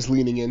with Texas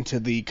leaning into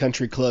the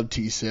country club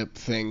T-SIP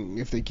thing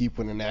if they keep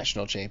winning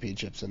national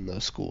championships in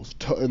those schools,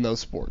 in those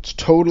sports.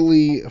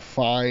 Totally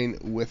fine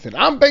with it.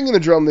 I'm banging the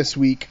drum this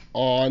week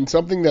on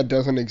something that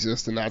doesn't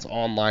exist, and that's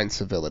online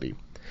civility.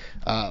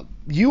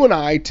 You and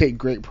I take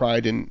great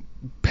pride in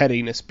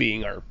pettiness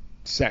being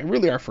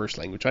our first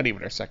language, not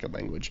even our second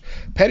language.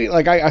 Petty,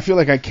 like I feel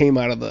like I came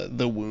out of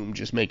the womb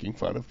just making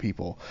fun of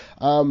people.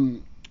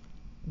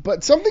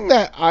 But something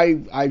that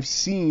I've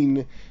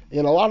seen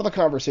in a lot of the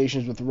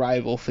conversations with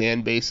rival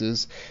fan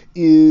bases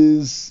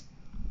is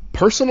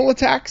personal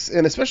attacks,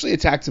 and especially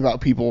attacks about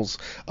people's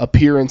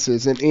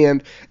appearances.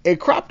 And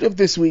it cropped up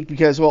this week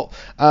because,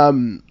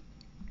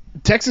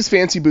 Texas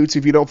Fancy Boots,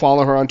 if you don't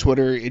follow her on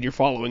Twitter and you're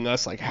following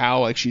us,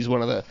 she's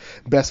one of the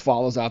best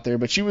follows out there.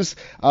 But she was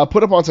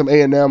put up on some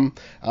A&M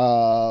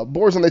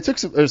boards, and they took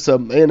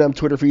some A&M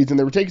Twitter feeds, and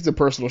they were taking some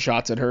personal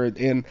shots at her.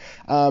 And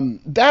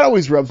that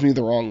always rubs me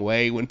the wrong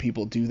way when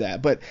people do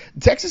that. But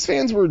Texas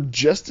fans were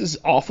just as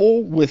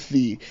awful with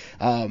the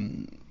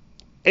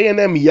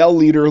A&M yell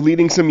leader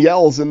leading some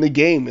yells in the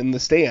game in the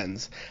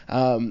stands.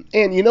 And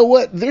you know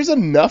what? There's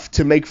enough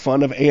to make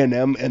fun of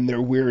A&M and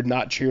their weird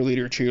not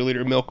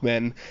cheerleader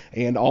milkmen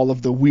and all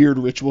of the weird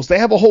rituals. They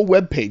have a whole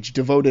webpage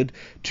devoted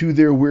to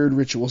their weird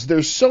rituals.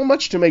 There's so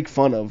much to make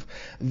fun of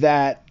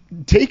that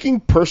taking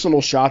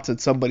personal shots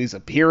at somebody's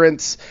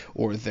appearance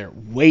or their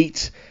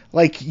weight,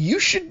 you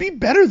should be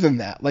better than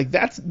that.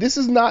 This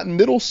is not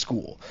middle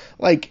school.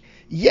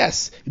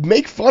 Yes,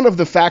 make fun of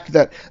the fact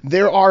that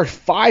there are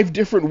 5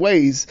 different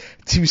ways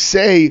to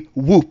say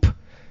whoop.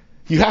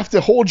 You have to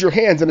hold your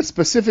hands in a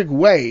specific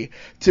way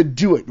to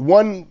do it.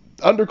 One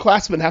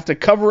underclassmen have to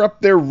cover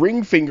up their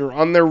ring finger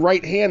on their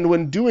right hand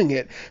when doing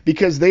it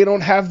because they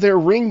don't have their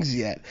rings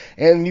yet.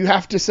 And you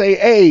have to say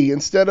A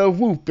instead of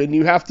whoop, and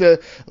you have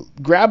to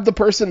grab the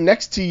person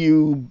next to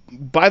you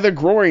by the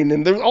groin.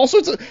 And there's all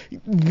sorts of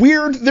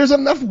there's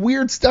enough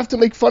weird stuff to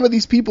make fun of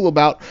these people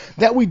about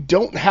that we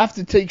don't have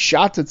to take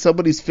shots at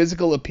somebody's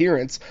physical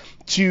appearance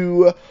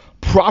to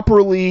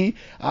properly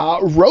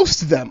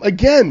roast them.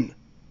 Again,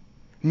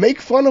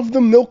 make fun of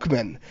the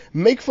milkmen.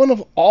 Make fun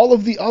of all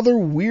of the other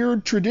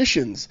weird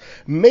traditions.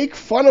 Make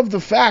fun of the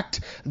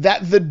fact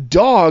that the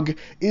dog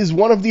is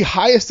one of the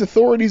highest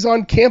authorities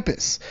on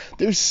campus.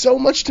 There's so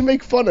much to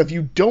make fun of.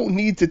 You don't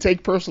need to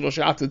take personal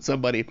shots at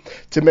somebody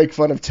to make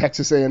fun of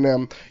Texas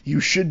A&M. You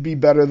should be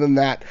better than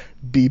that.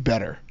 Be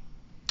better.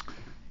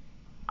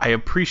 I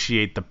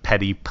appreciate the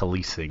petty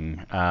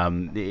policing.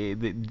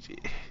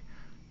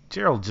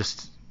 Gerald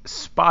just...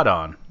 spot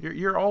on.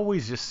 You're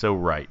always just so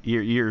right.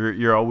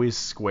 You're always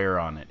square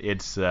on it.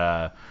 It's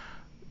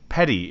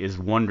petty is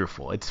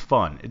wonderful. It's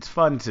fun. It's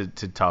fun to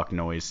talk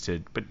noise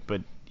to.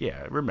 But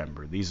yeah,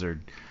 remember these are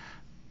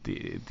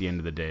at the end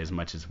of the day, as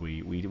much as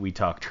we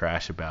talk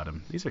trash about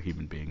them, these are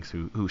human beings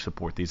who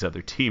support these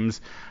other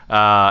teams.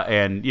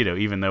 And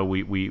even though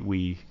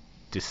we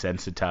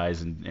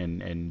desensitize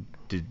and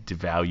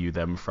devalue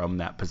them from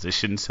that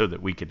position so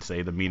that we can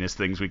say the meanest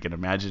things we can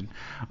imagine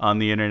on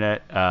the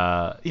internet.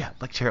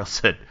 Like Gerald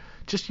said,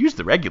 just use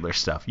the regular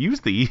stuff.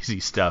 Use the easy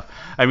stuff.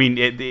 I mean,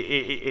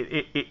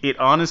 it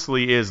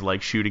honestly is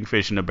like shooting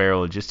fish in a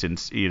barrel and just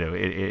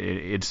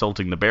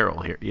insulting the barrel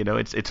here.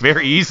 It's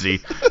very easy.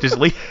 Just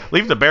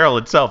leave the barrel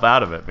itself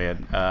out of it,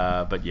 man.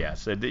 But yeah,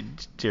 so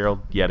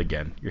Gerald, yet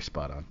again, you're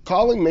spot on.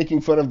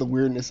 Making fun of the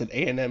weirdness at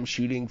A&M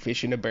shooting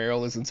fish in a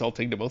barrel is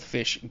insulting to both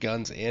fish,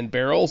 guns, and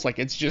barrels.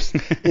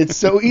 It's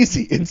so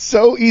easy. It's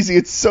so easy.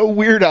 It's so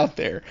weird out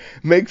there.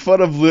 Make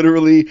fun of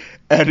literally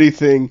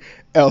anything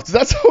else.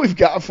 That's all we've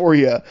got for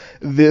you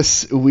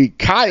this week.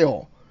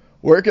 Kyle,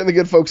 where can the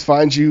good folks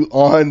find you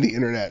on the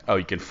internet? Oh,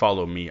 you can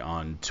follow me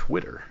on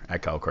Twitter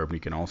at Kyle Carbon. You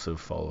can also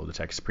follow the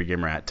Texas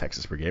Pregamer at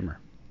Texas Pregamer.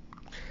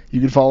 You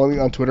can follow me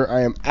on Twitter.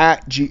 I am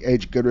at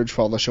GH Goodridge.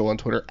 Follow the show on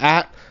Twitter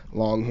at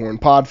Longhorn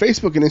Pod.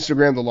 Facebook and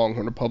Instagram, The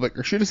Longhorn Republic.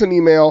 Or shoot us an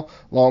email,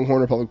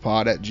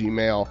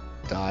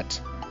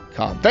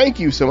 longhornrepublicpod@gmail.com. Thank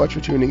you so much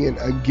for tuning in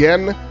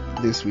again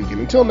this week.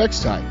 And until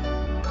next time,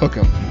 hook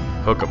 'em.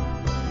 Hook 'em.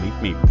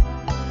 Meet me.